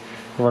stuff,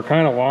 and we're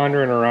kind of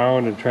wandering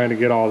around and trying to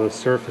get all this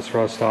surface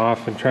rust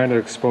off and trying to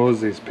expose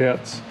these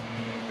pits,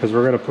 because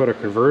we're going to put a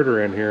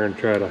converter in here and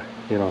try to,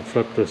 you know,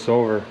 flip this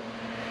over.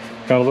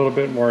 Got a little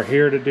bit more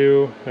here to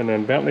do, and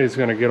then Bentley's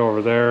going to get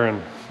over there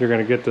and you're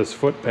going to get this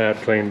foot pad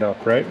cleaned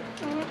up, right?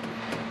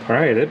 All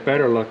right, it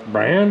better look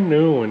brand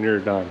new when you're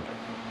done.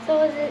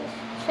 So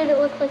should it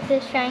look like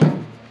this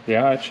shiny?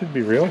 Yeah, it should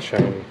be real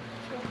shiny.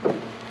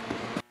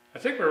 I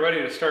think we're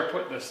ready to start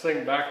putting this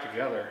thing back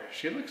together.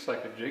 She looks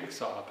like a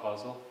jigsaw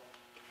puzzle.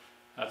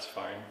 That's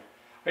fine.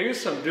 I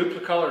used some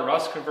duplicolor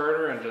rust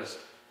converter and just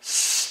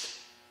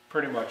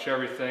pretty much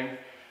everything.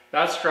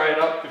 That's dried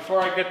up.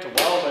 Before I get to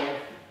welding,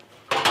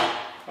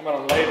 I'm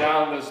going to lay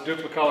down this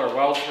duplicolor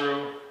weld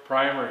through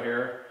primer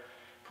here,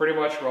 pretty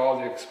much where all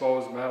the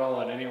exposed metal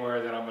and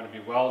anywhere that I'm going to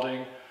be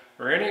welding,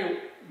 or any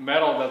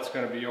metal that's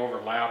going to be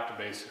overlapped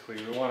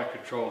basically. We want to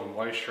control the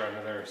moisture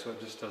under there so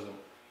it just doesn't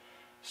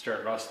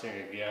start rusting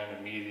again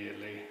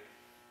immediately.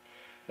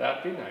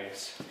 That'd be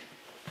nice.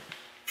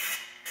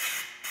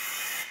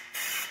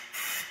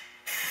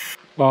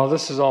 While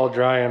this is all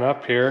drying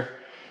up here,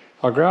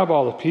 I'll grab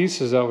all the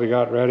pieces that we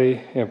got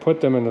ready and put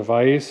them in the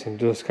vise and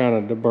just kind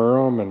of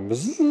deburr them and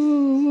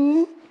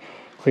bzzz,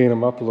 clean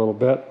them up a little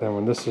bit. Then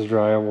when this is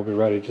dry, we'll be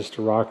ready just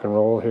to rock and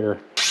roll here.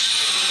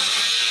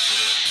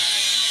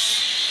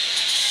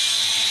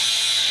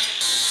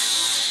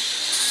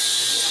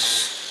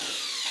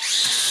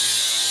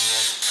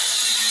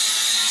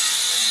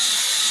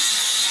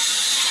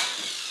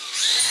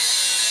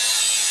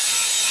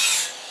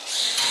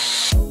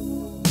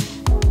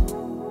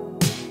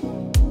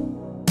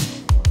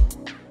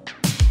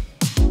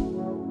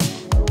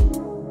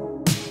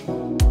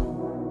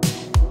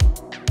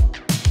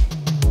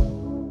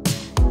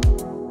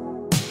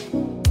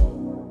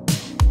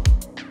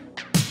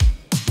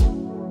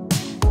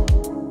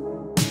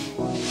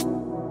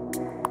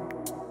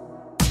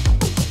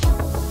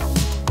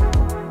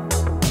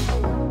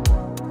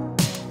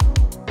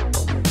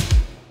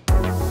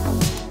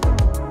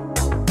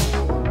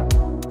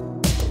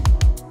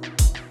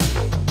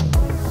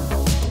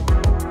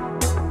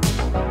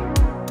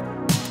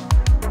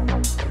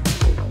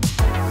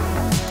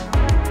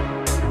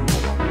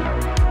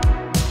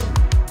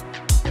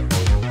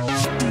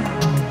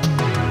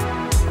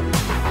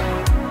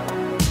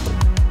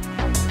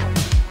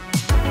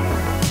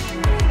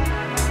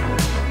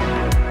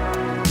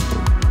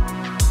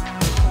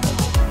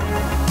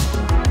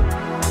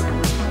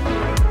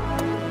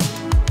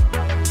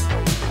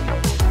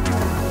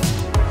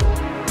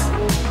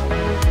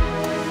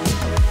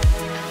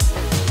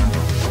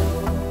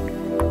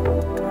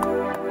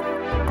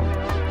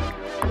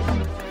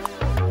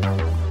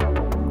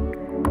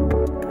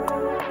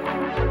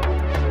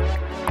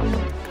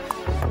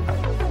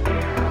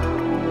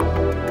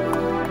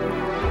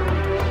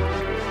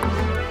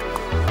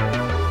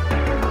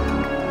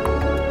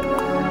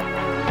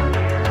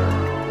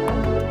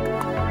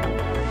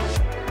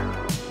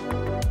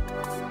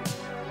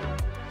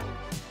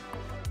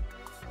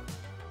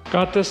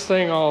 Got this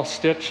thing all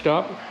stitched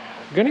up.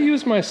 I'm gonna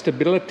use my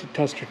stability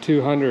tester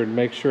 200 and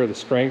make sure the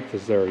strength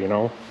is there, you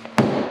know.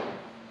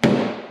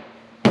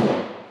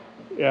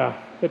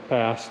 Yeah, it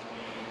passed.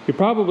 You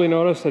probably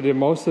noticed I did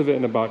most of it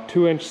in about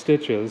 2-inch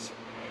stitches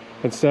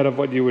instead of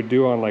what you would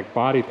do on like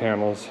body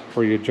panels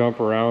where you jump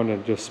around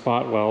and just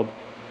spot weld.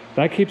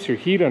 That keeps your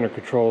heat under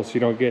control so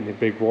you don't get any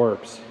big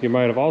warps. You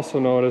might have also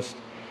noticed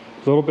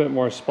a little bit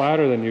more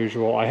splatter than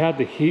usual. I had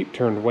the heat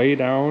turned way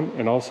down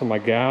and also my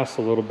gas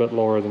a little bit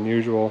lower than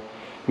usual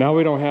Now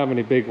we don't have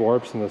any big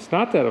warps in this.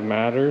 Not that it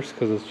matters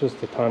because it's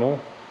just a tunnel,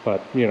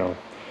 but you know.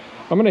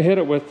 I'm gonna hit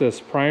it with this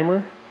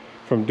primer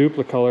from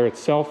Duplicolor. It's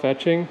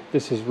self-etching.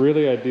 This is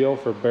really ideal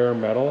for bare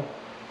metal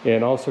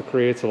and also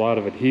creates a lot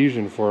of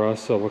adhesion for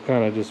us. So we'll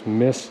kind of just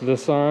mist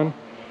this on,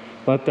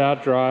 let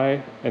that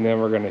dry, and then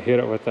we're gonna hit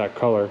it with that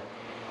color.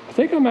 I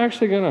think I'm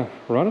actually gonna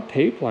run a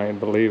tape line,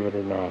 believe it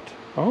or not.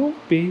 I'll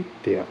be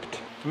dipped.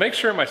 To make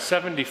sure my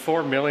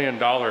 $74 million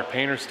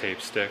painter's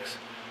tape sticks,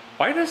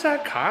 why does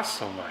that cost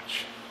so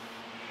much?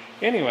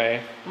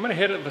 Anyway, I'm gonna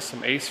hit it with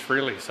some Ace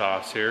Frehley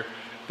sauce here.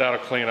 That'll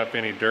clean up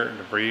any dirt and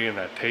debris, and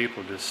that tape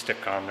will just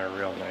stick on there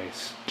real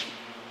nice.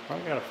 I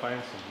gotta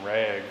find some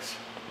rags.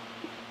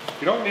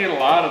 You don't need a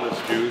lot of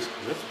this juice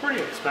because it's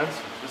pretty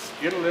expensive. Just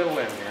get a little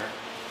in here.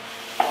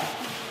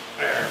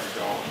 There we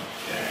go.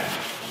 Yeah.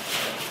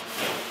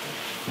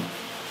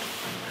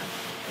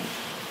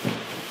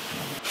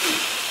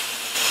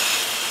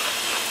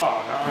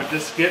 Oh, now I'm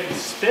just getting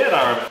spit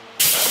on it.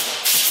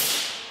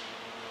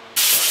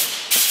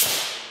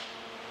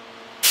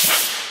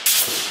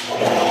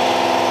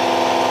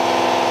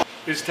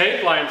 These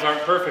tape lines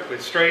aren't perfectly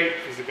straight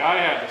because the guy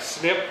had to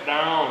snip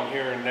down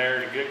here and there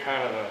to get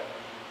kind of the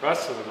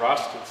rest of the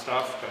rust and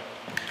stuff, but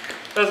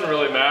it doesn't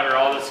really matter.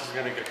 All this is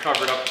going to get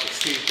covered up with the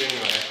seat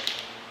anyway.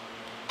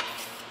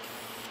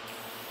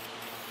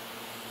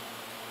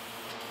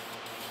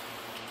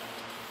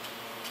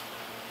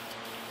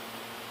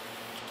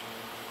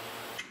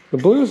 The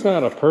blue's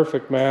not a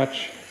perfect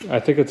match. I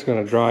think it's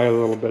going to dry a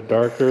little bit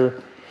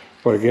darker,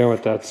 but again,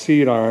 with that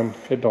seat on,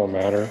 it don't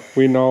matter.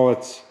 We know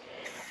it's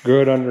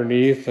good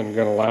underneath and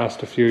going to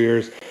last a few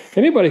years.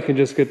 Anybody can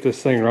just get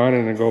this thing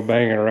running and go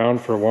banging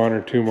around for 1 or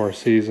 2 more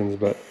seasons,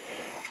 but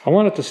I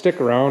want it to stick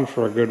around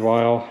for a good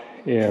while,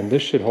 and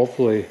this should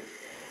hopefully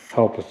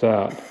help with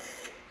that.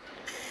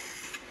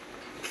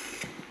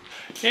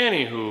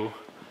 Anywho,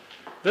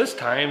 this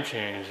time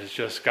change has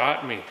just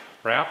got me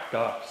wrapped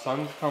up.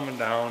 Sun's coming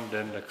down,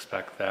 didn't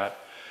expect that.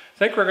 I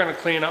think we're gonna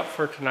clean up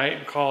for tonight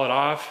and call it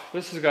off.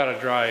 This has got to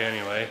dry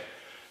anyway.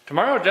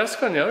 Tomorrow,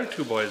 Jessica and the other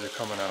 2 boys are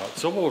coming out,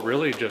 so we'll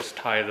really just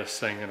tie this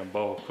thing in a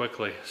bow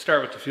quickly.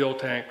 Start with the fuel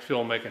tank,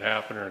 Phil make it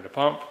happen, or the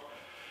pump.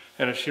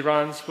 And if she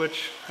runs,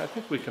 which I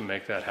think we can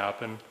make that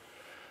happen,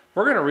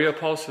 we're gonna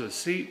reupholster the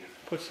seat,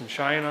 put some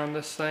shine on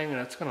this thing, and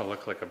it's gonna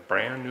look like a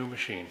brand new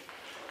machine.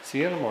 See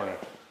you in the morning.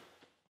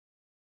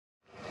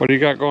 What do you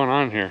got going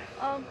on here?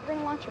 We're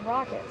gonna launch a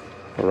rocket.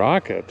 A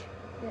rocket?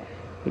 Yeah.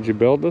 Did you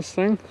build this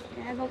thing?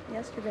 Yeah, I built it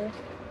yesterday.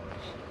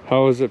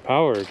 How is it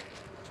powered?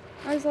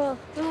 There's a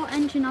little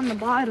engine on the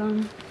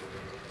bottom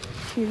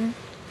here.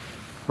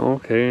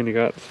 Okay, and you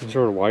got some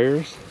sort of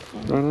wires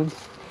running?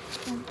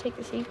 I'll take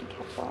the safety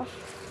cap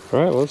off. All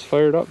right, well, let's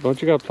fire it up.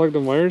 Don't you got to plug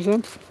them wires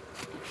in?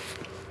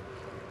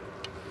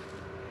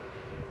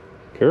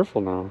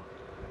 Careful now.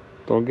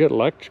 Don't get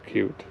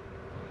electrocuted.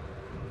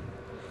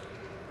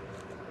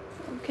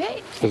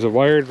 Okay. Is it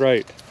wired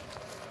right?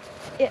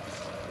 Yes.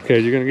 Okay,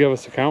 you're going to give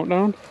us a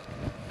countdown?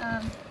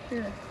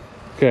 Sure.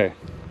 Okay.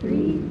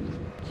 3,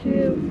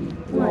 2,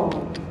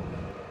 1.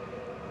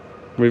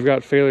 We've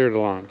got failure to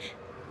launch.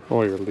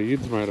 Oh, your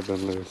leads might have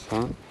been loose,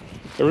 huh?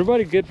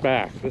 Everybody get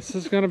back. This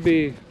is going to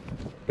be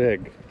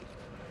big.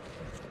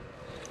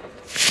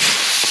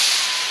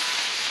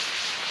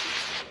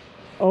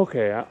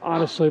 Okay, I'm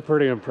honestly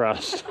pretty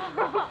impressed.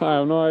 I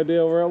have no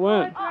idea where it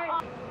went.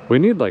 We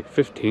need like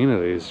 15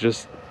 of these.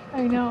 Just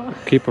I know.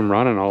 keep them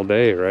running all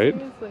day, right?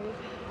 Seriously.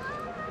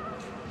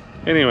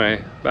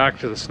 Anyway, back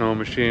to the snow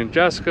machine.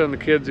 Jessica and the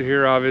kids are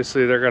here,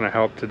 obviously. They're going to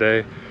help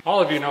today. All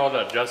of you know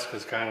that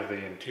Jessica's kind of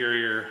the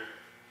interior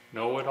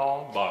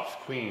know-it-all,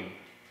 buff, queen,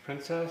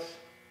 princess,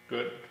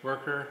 good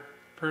worker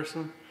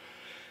person.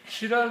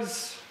 She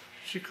does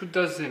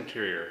the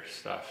interior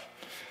stuff.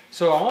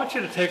 So I want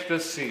you to take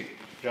this seat,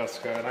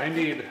 Jessica, and I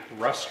need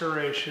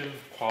restoration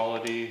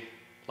quality,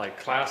 like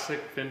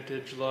classic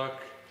vintage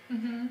look.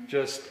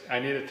 Just, I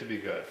need it to be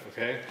good,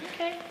 okay?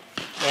 Okay.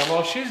 And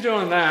while she's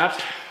doing that,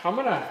 I'm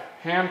gonna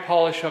hand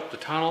polish up the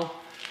tunnel,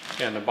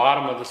 and the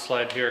bottom of the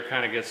sled here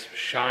kind of gets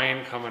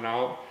shine coming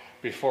out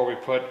before we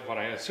put what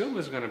I assume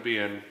is gonna be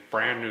a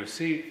brand new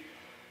seat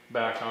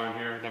back on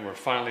here. Then we're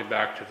finally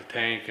back to the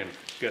tank and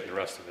getting the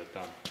rest of it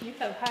done. You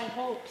have high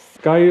hopes.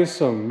 Guy used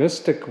some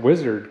Mystic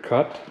Wizard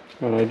cut,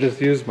 and I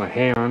just used my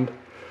hand,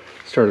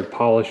 started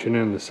polishing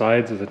in the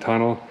sides of the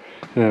tunnel,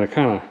 and then it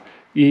kind of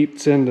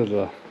eats into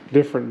the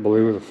different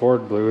blue, the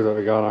Ford blue that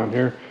we got on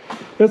here.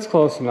 It's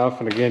close enough,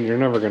 and again, you're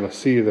never going to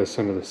see this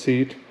under the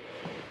seat,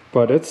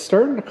 but it's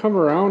starting to come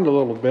around a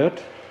little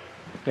bit,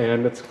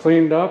 and it's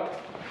cleaned up.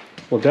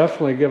 Will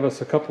definitely give us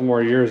a couple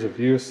more years of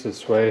use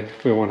this way.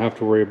 We won't have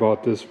to worry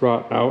about this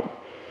rotting out.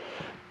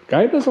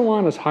 Guy doesn't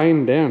want his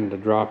hind end to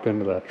drop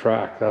into that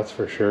track, that's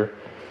for sure.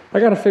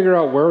 I got to figure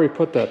out where we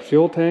put that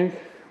fuel tank.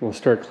 We'll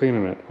start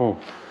cleaning it. Oh,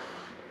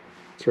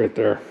 it's right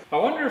there. I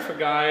wonder if a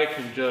guy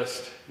can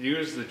just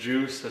use the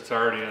juice that's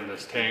already in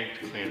this tank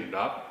to clean it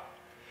up.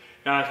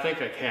 And I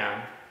think I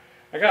can.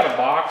 I got a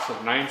box of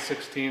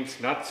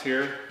 9/16 nuts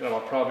here that I'll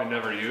probably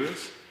never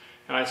use,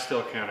 and I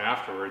still can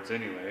afterwards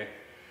anyway.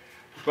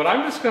 But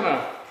I'm just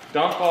gonna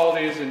dump all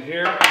these in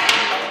here,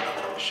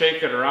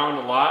 shake it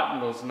around a lot,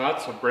 and those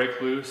nuts will break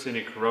loose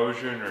any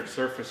corrosion or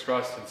surface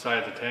rust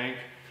inside the tank.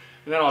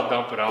 And then I'll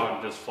dump it out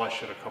and just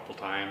flush it a couple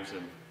times,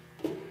 and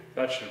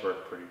that should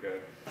work pretty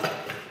good.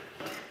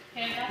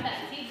 Hey, I got that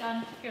seat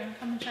done. If you want to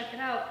come and check it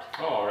out.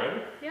 Oh,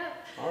 already? Yep.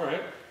 All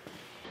right.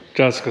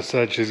 Jessica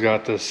said she's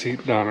got this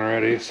seat done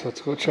already, so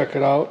let's go check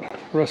it out.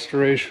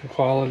 Restoration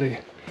quality.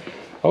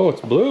 Oh,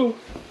 it's blue.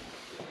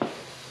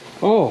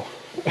 Oh,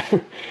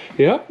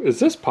 yep. Is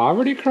this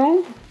poverty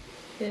chrome?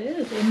 It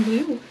is in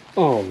blue.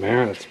 Oh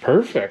man, it's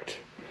perfect.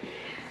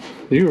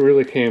 You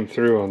really came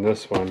through on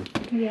this one.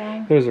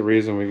 Yeah. There's a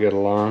reason we get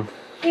along.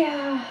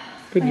 Yeah.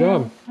 Good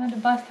job. I had to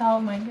bust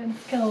out my good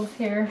skills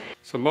here.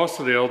 So most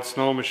of the old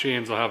snow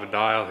machines will have a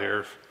dial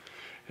here,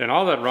 and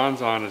all that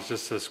runs on is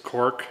just this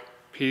cork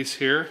piece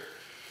here.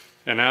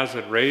 And as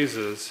it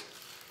raises,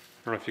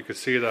 I don't know if you could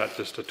see that,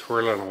 just a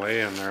twirling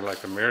away in there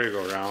like a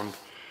merry-go-round,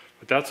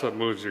 but that's what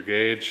moves your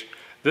gauge.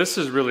 This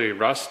is really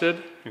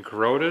rusted and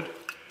corroded,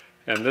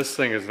 and this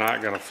thing is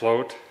not going to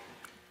float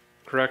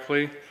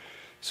correctly.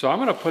 So I'm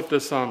going to put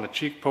this on the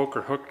cheek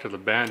poker hook to the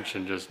bench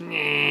and just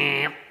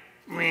clean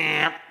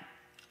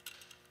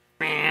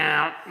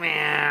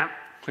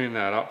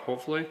that up,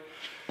 hopefully.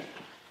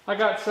 I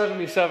got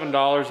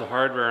 $77 of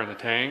hardware in the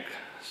tank,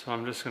 so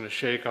I'm just going to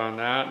shake on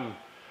that, and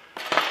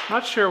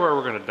not sure where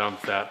we're going to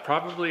dump that.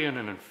 Probably in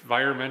an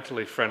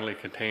environmentally friendly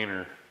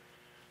container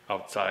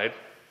outside.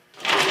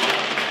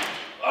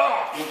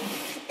 Oh!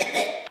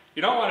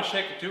 You don't want to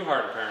shake it too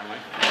hard, apparently.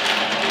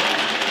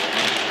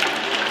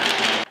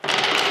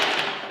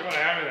 You want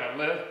to hand me that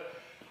lid?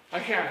 I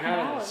can't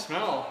handle the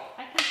smell.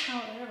 I can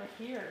smell it over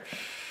here.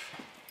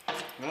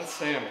 That's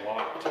saying a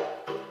lot.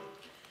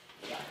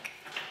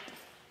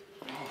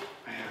 Oh,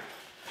 man.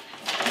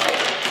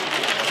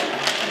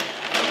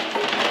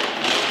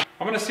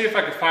 I'm going to see if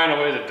I can find a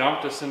way to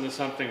dump this into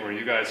something where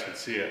you guys can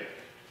see it.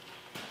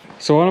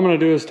 So what I'm going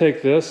to do is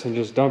take this and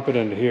just dump it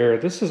into here.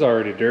 This is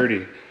already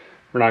dirty.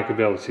 We're not going to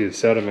be able to see the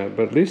sediment,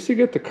 but at least you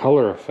get the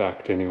color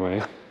effect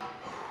anyway.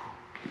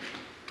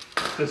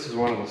 This is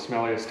one of the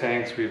smelliest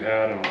tanks we've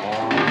had in a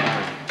long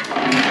time.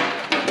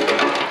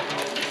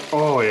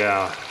 Oh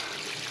yeah,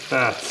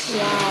 that's...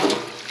 Wow.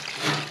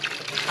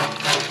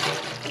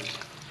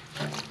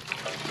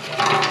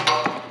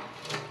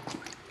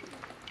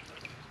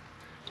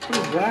 What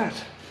is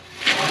that?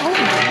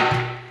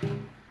 Oh.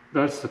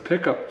 That's the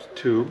pickup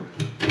tube,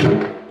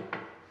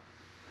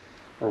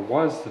 or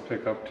was the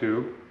pickup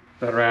tube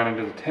that ran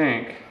into the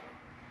tank.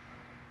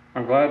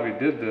 I'm glad we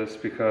did this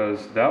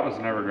because that was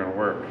never going to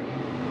work.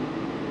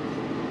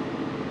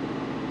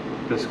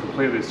 This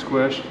completely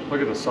squished.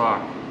 Look at the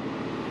sock.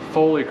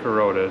 Fully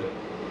corroded.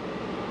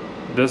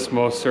 This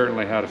most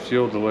certainly had a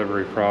fuel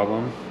delivery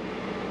problem.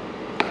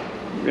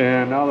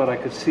 And now that I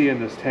could see in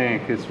this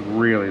tank, it's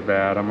really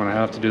bad. I'm going to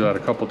have to do that a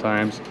couple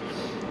times.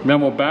 And then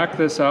we'll back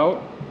this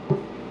out.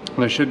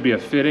 There should be a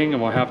fitting,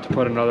 and we'll have to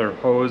put another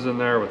hose in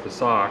there with the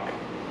sock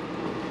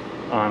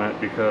on it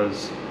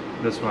because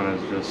this one is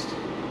just,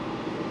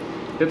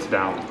 it's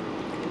down.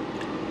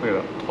 Look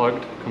at that,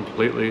 plugged,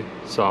 completely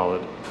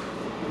solid.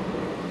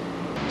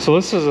 So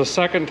this is the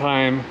second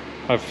time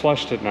I've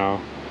flushed it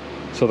now.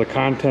 So the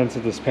contents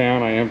of this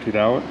pan I emptied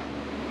out,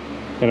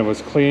 and it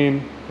was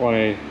clean when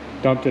I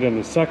dumped it in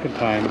the second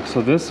time.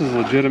 So this is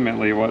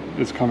legitimately what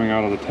is coming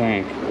out of the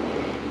tank.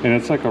 And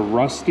it's like a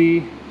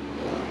rusty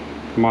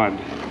mud.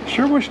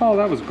 Sure wish all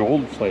that was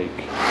gold flake.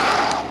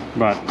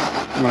 But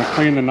I'm gonna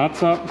clean the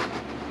nuts up,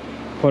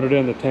 put it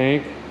in the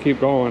tank,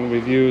 keep going.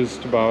 We've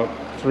used about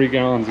 3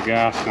 gallons of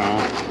gas now.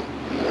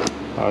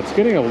 It's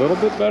getting a little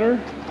bit better,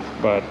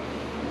 but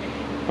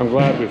I'm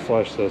glad we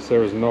flushed this. There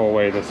was no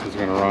way this was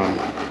gonna run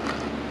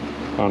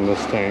on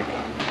this tank.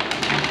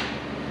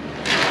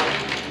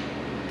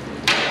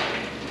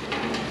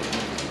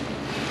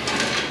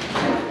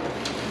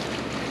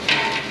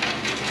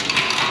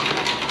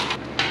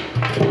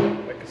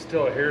 I can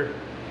still hear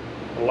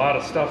a lot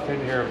of stuff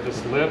in here.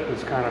 This lip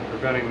is kind of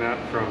preventing that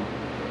from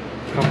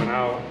coming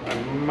out. I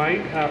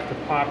might have to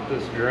pop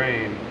this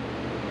drain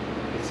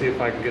and see if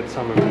I can get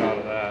some of it out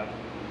of that.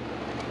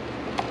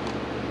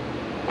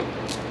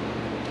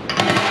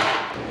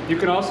 You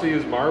can also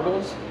use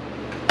marbles.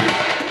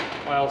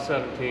 Aisle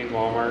 17,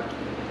 Walmart.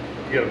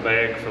 You get a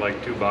bag for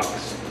like $2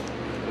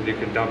 and you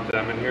can dump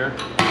them in here.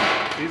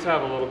 These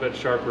have a little bit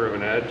sharper of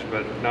an edge,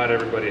 but not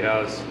everybody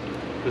has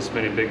this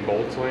many big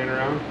bolts laying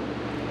around.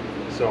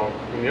 So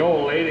when the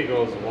old lady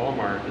goes to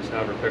Walmart, just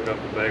have her pick up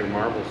a bag of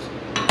marbles.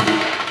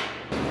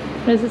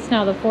 Is this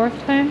now the 4th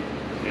time?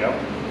 Yep.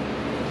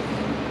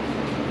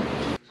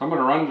 So I'm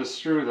going to run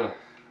this through the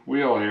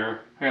wheel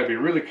here. I got to be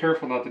really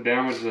careful not to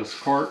damage this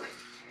cork.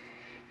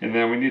 And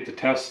then we need to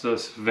test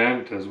this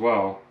vent as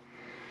well,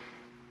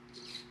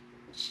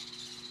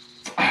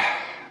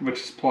 which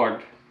is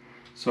plugged.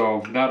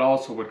 So that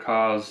also would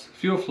cause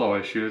fuel flow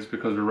issues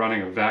because we're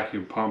running a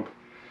vacuum pump,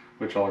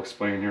 which I'll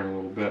explain here in a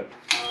little bit.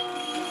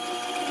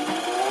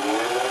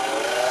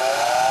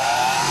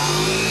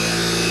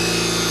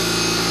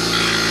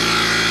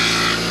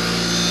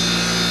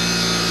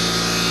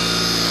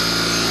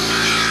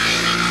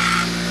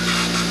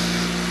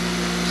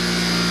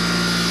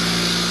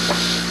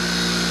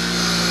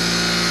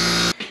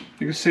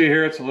 can see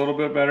here it's a little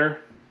bit better,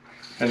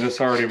 and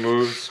this already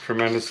moves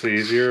tremendously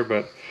easier,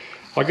 but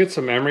I'll get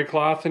some emery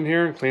cloth in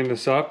here and clean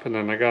this up, and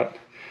then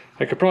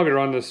I could probably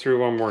run this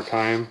through one more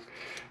time,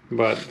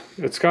 but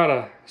it's got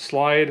to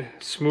slide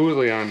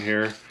smoothly on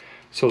here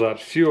so that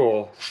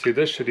fuel, see,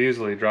 this should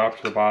easily drop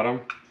to the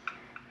bottom,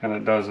 and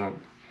it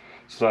doesn't.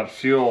 So that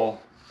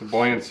fuel, the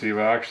buoyancy,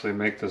 will actually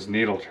make this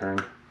needle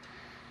turn.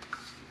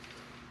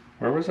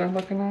 Where was I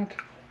looking at?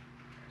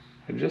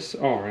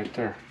 Oh, right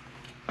there.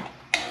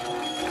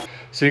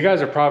 So you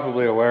guys are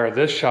probably aware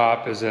this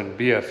shop is in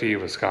BFE,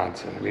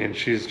 Wisconsin. I mean,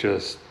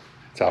 it's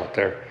out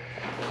there.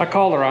 I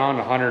called around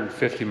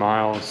 150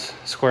 miles,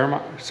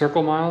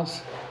 circle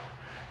miles,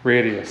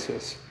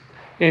 radiuses.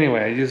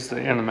 Anyway, I used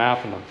in the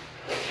map in the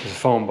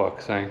phone book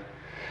thing.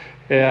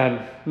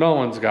 And no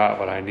one's got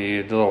what I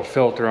need. The little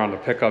filter on the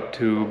pickup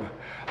tube.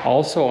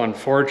 Also,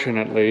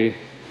 unfortunately,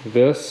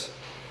 this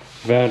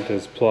vent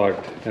is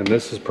plugged, and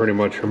this is pretty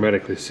much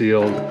hermetically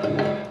sealed.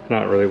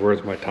 Not really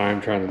worth my time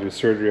trying to do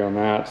surgery on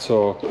that.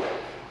 So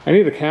I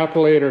need a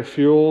capillary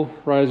fuel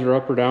riser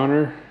up or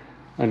downer.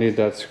 I need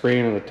that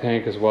screen in the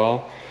tank as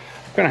well.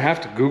 I'm gonna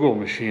have to Google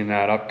machine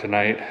that up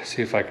tonight,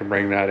 see if I can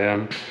bring that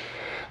in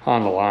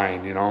on the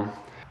line, you know.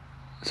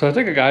 So I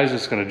think a guy's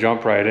just gonna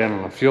jump right in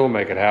on the fuel,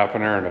 make it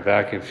happen there, and a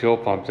vacuum fuel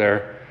pump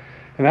there.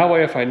 And that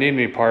way, if I need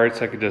any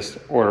parts, I could just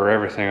order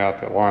everything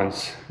up at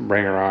once,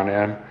 bring her on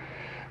in.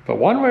 But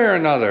one way or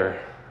another,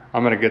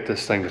 I'm gonna get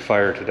this thing to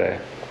fire today.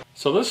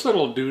 So this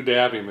little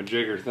doodabby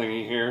majigger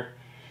thingy here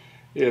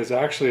is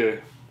actually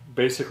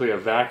basically a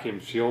vacuum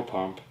fuel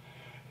pump.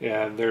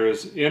 And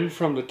there's in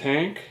from the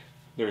tank,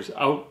 there's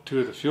out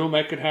to the fuel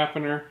make it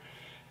happener,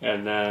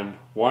 and then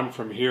one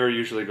from here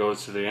usually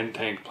goes to the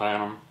in-tank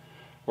plenum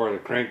or the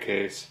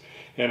crankcase.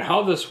 And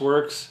how this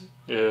works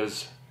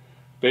is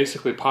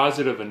basically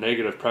positive and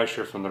negative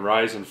pressure from the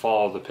rise and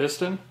fall of the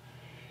piston,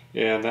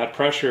 and that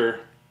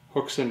pressure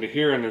hooks into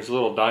here, and there's a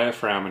little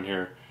diaphragm in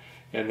here,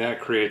 and that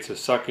creates a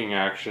sucking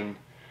action.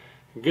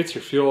 It gets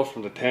your fuel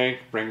from the tank,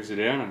 brings it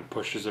in, and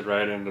pushes it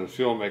right into the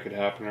fuel make it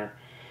happener.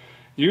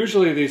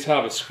 Usually these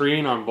have a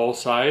screen on both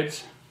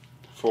sides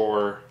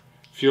for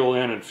fuel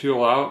in and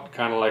fuel out,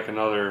 kind of like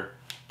another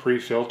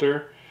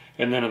pre-filter.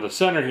 And then in the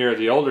center here,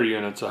 the older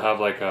units will have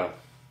like a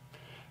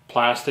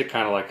plastic,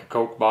 kind of like a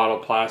Coke bottle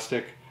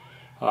plastic,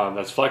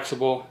 that's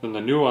flexible. Then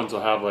the new ones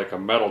will have like a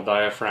metal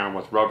diaphragm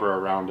with rubber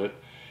around it,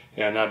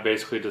 and that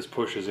basically just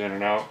pushes in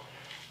and out.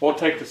 We'll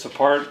take this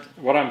apart.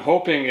 What I'm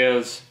hoping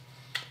is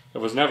it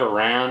was never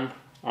ran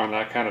on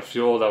that kind of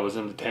fuel that was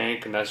in the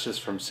tank, and that's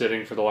just from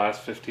sitting for the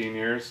last 15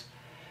 years.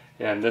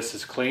 And this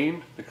is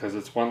clean because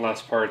it's one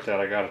less part that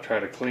I got to try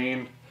to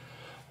clean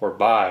or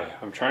buy.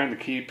 I'm trying to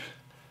keep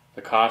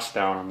the cost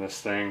down on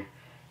this thing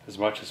as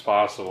much as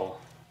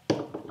possible.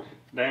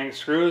 Dang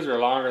screws are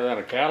longer than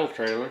a cattle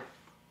trailer.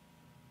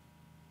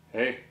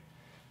 Hey,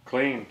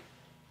 clean.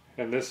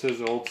 And this is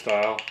old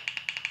style.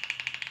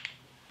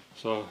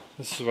 So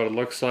this is what it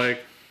looks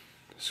like.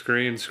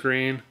 Screen.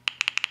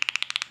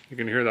 You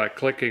can hear that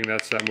clicking,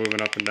 that's that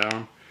moving up and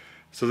down.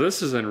 So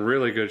this is in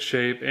really good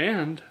shape,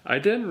 and I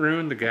didn't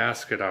ruin the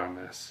gasket on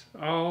this.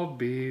 I'll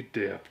be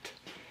dipped.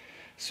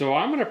 So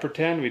I'm gonna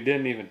pretend we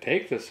didn't even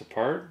take this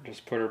apart,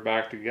 just put her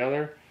back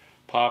together,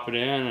 pop it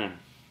in, and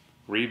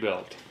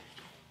rebuild.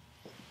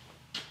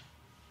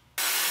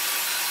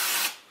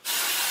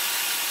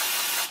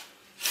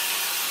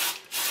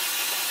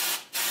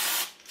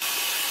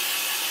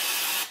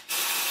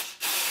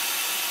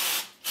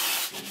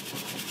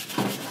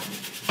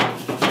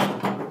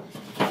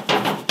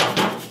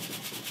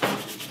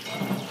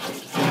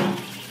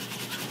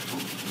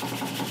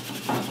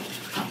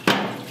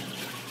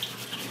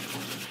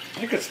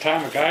 I think it's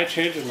time a guy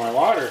changes my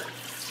water.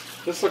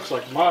 This looks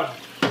like mud.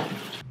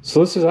 So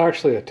this is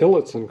actually a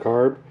Tillotson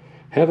carb.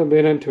 Haven't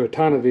been into a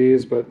ton of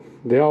these, but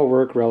they all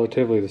work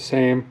relatively the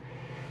same.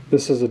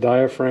 This is a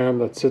diaphragm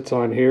that sits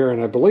on here,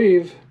 and I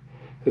believe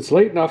it's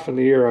late enough in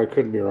the year I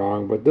couldn't be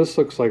wrong, but this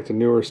looks like the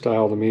newer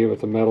style to me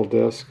with the metal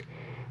disc.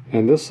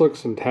 And this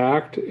looks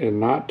intact and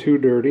not too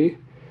dirty,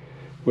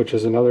 which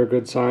is another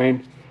good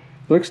sign.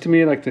 Looks to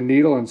me like the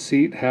needle and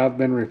seat have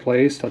been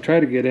replaced. I'll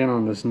try to get in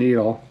on this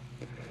needle.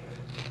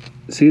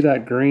 See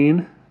that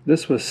green?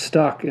 This was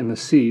stuck in the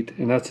seat,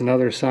 and that's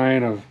another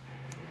sign of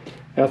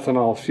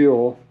ethanol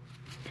fuel,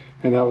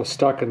 and that was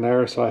stuck in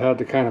there, so I had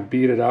to kind of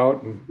beat it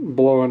out and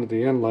blow into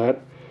the inlet,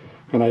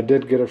 and I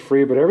did get it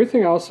free, but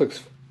everything else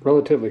looks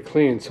relatively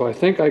clean. So I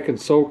think I can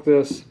soak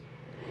this,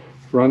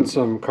 run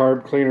some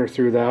carb cleaner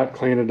through that,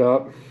 clean it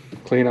up,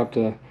 clean up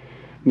the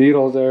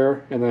needle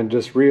there, and then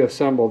just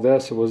reassemble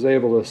this. It was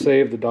able to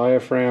save the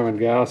diaphragm and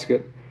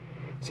gasket,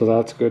 so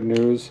that's good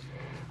news.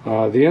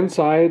 The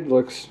inside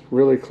looks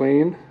really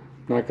clean.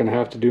 Not going to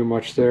have to do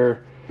much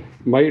there.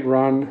 Might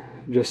run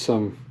just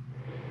some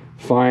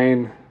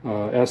fine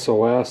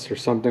SOS or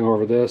something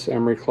over this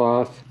emery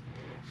cloth.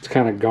 It's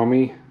kind of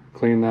gummy.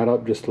 Clean that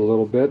up just a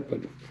little bit,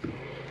 but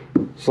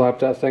slap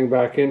that thing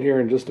back in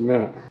here in just a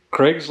minute.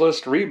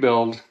 Craigslist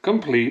rebuild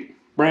complete.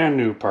 Brand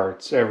new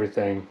parts,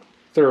 everything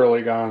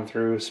thoroughly gone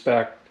through,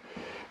 spec.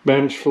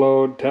 Bench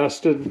flowed,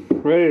 tested,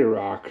 ready to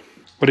rock.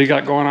 What do you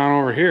got going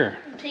on over here?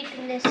 I'm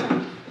taking this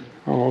off.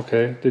 Oh,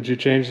 okay. Did you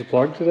change the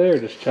plug today or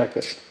just check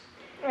it?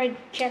 I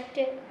checked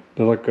it.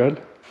 Did it look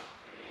good?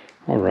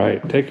 All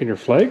right. Taking your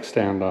flag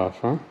stand off,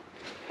 huh?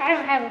 I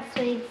don't have a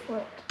flag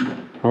foot.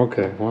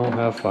 Okay, well,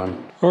 have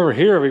fun. Over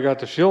here, we got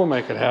the She'll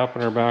Make It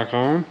Happener back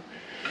on.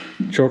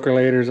 Choker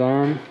later's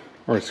on,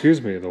 or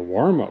excuse me, the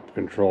warm-up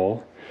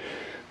control.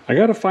 I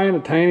gotta find a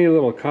tiny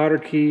little cotter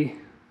key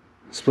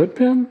split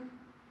pin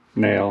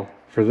nail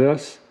for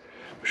this.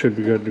 Should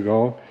be good to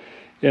go.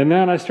 And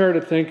then I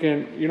started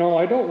thinking, you know,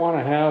 I don't want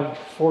to have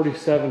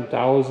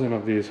 47,000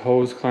 of these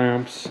hose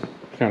clamps.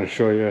 Kind of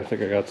show you, I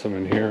think I got some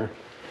in here.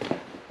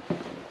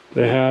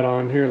 They had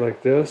on here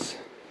like this.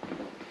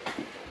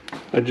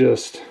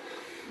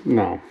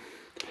 No.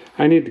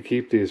 I need to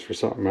keep these for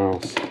something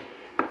else.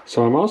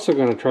 So I'm also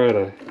going to try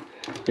to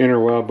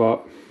interweb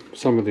up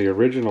some of the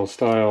original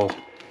style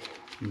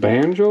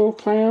banjo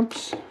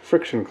clamps,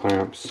 friction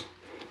clamps.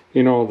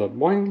 You know, the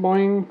boing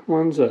boing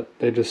ones that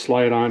they just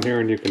slide on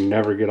here and you can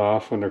never get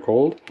off when they're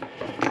cold.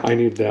 I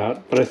need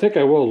that, but I think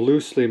I will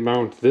loosely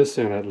mount this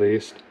in at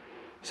least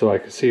so I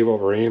can see what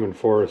we're aiming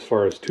for as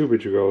far as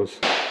tubage goes.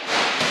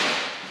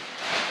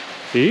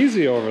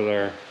 Easy over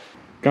there.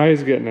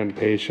 Guy's getting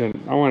impatient.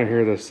 I want to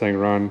hear this thing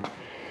run.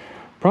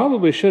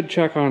 Probably should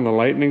check on the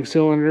lightning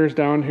cylinders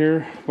down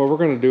here, but we're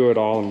going to do it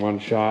all in one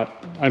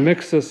shot. I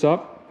mixed this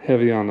up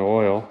heavy on the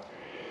oil.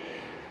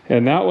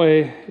 And that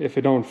way, if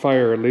it don't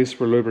fire, at least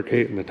we're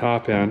lubricating the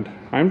top end.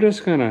 I'm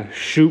just gonna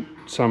shoot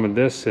some of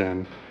this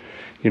in,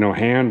 you know,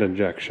 hand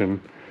injection,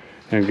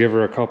 and give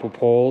her a couple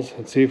pulls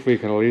and see if we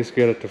can at least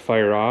get it to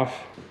fire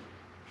off.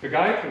 If the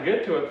guy can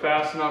get to it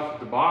fast enough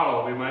with the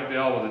bottle, we might be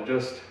able to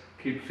just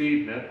keep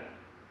feeding it.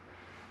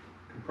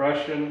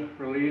 Compression,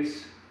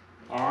 release,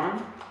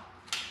 on.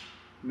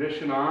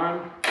 Ignition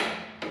on.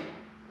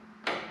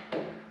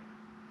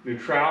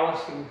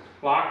 Neutralis and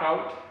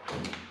lockout.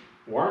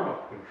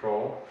 Warm-up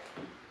control.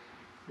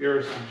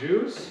 Here's some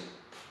juice.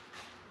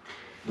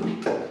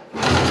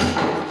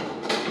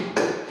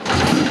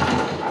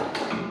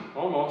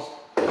 Almost.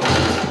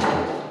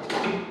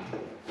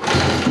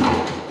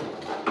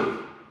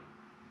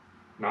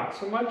 Not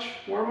so much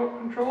warm-up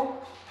control.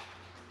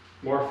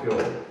 More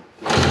fuel.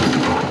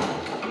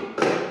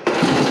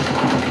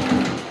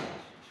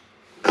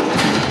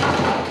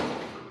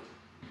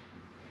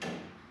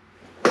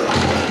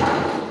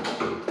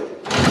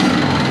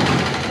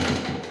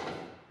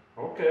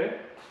 Okay,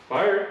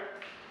 fired.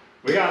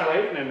 We got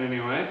lightning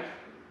anyway.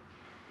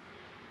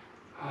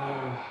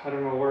 I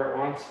don't know where it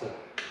wants to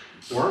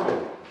warm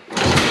it.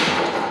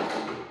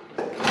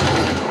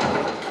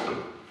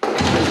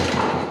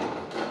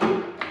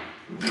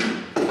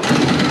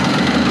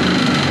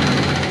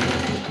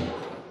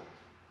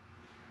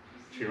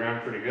 She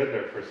ran pretty good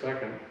there for a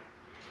second.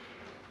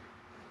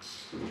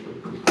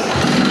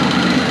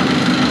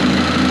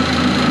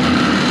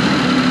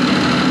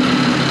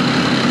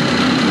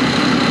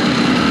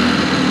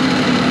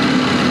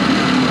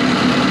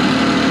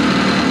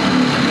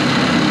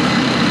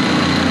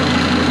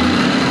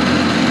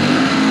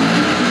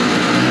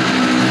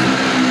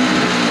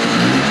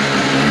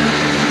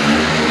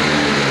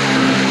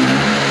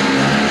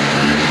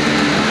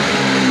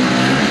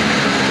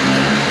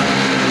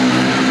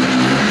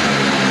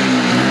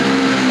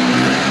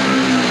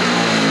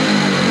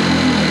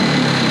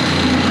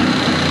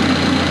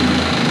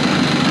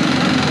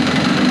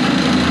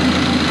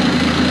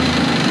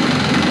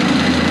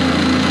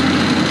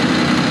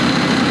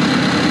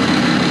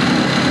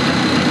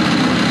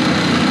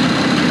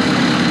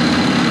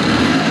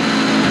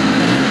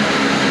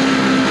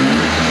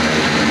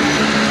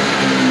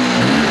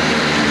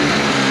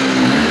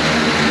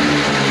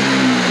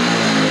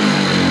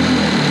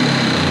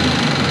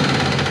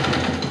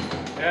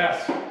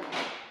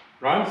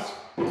 Runs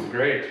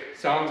great.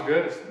 Sounds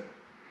good.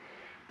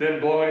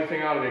 Didn't blow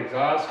anything out of the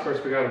exhaust. Of course,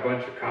 we got a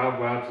bunch of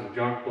cobwebs and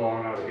junk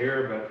blowing out of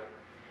here, but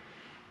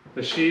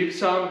the sheaves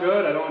sound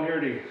good. I don't hear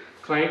any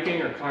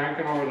clanking or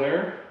clanking over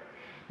there.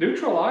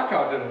 Neutral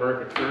lockout didn't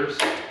work at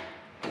first,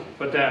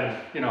 but then,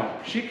 you know,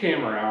 she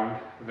came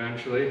around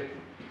eventually.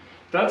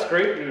 That's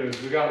great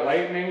news. We got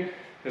lightning.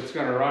 It's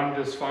going to run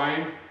just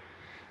fine.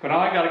 But now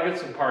I got to get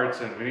some parts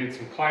in. We need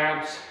some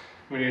clamps.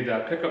 We need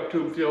that pickup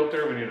tube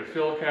filter. We need a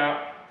fill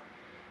cap.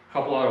 A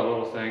couple other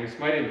little things.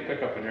 Might even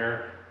pick up an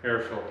air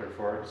filter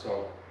for it.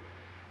 So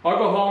I'll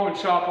go home and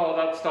chop all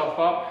that stuff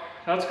up.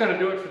 That's going to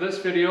do it for this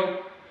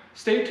video.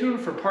 Stay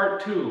tuned for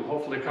part 2,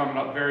 hopefully coming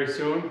up very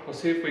soon. We'll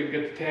see if we can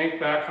get the tank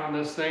back on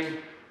this thing,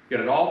 get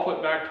it all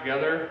put back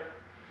together.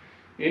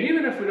 And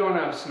even if we don't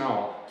have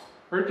snow,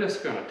 we're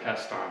just going to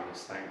test on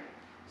this thing.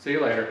 See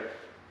you later.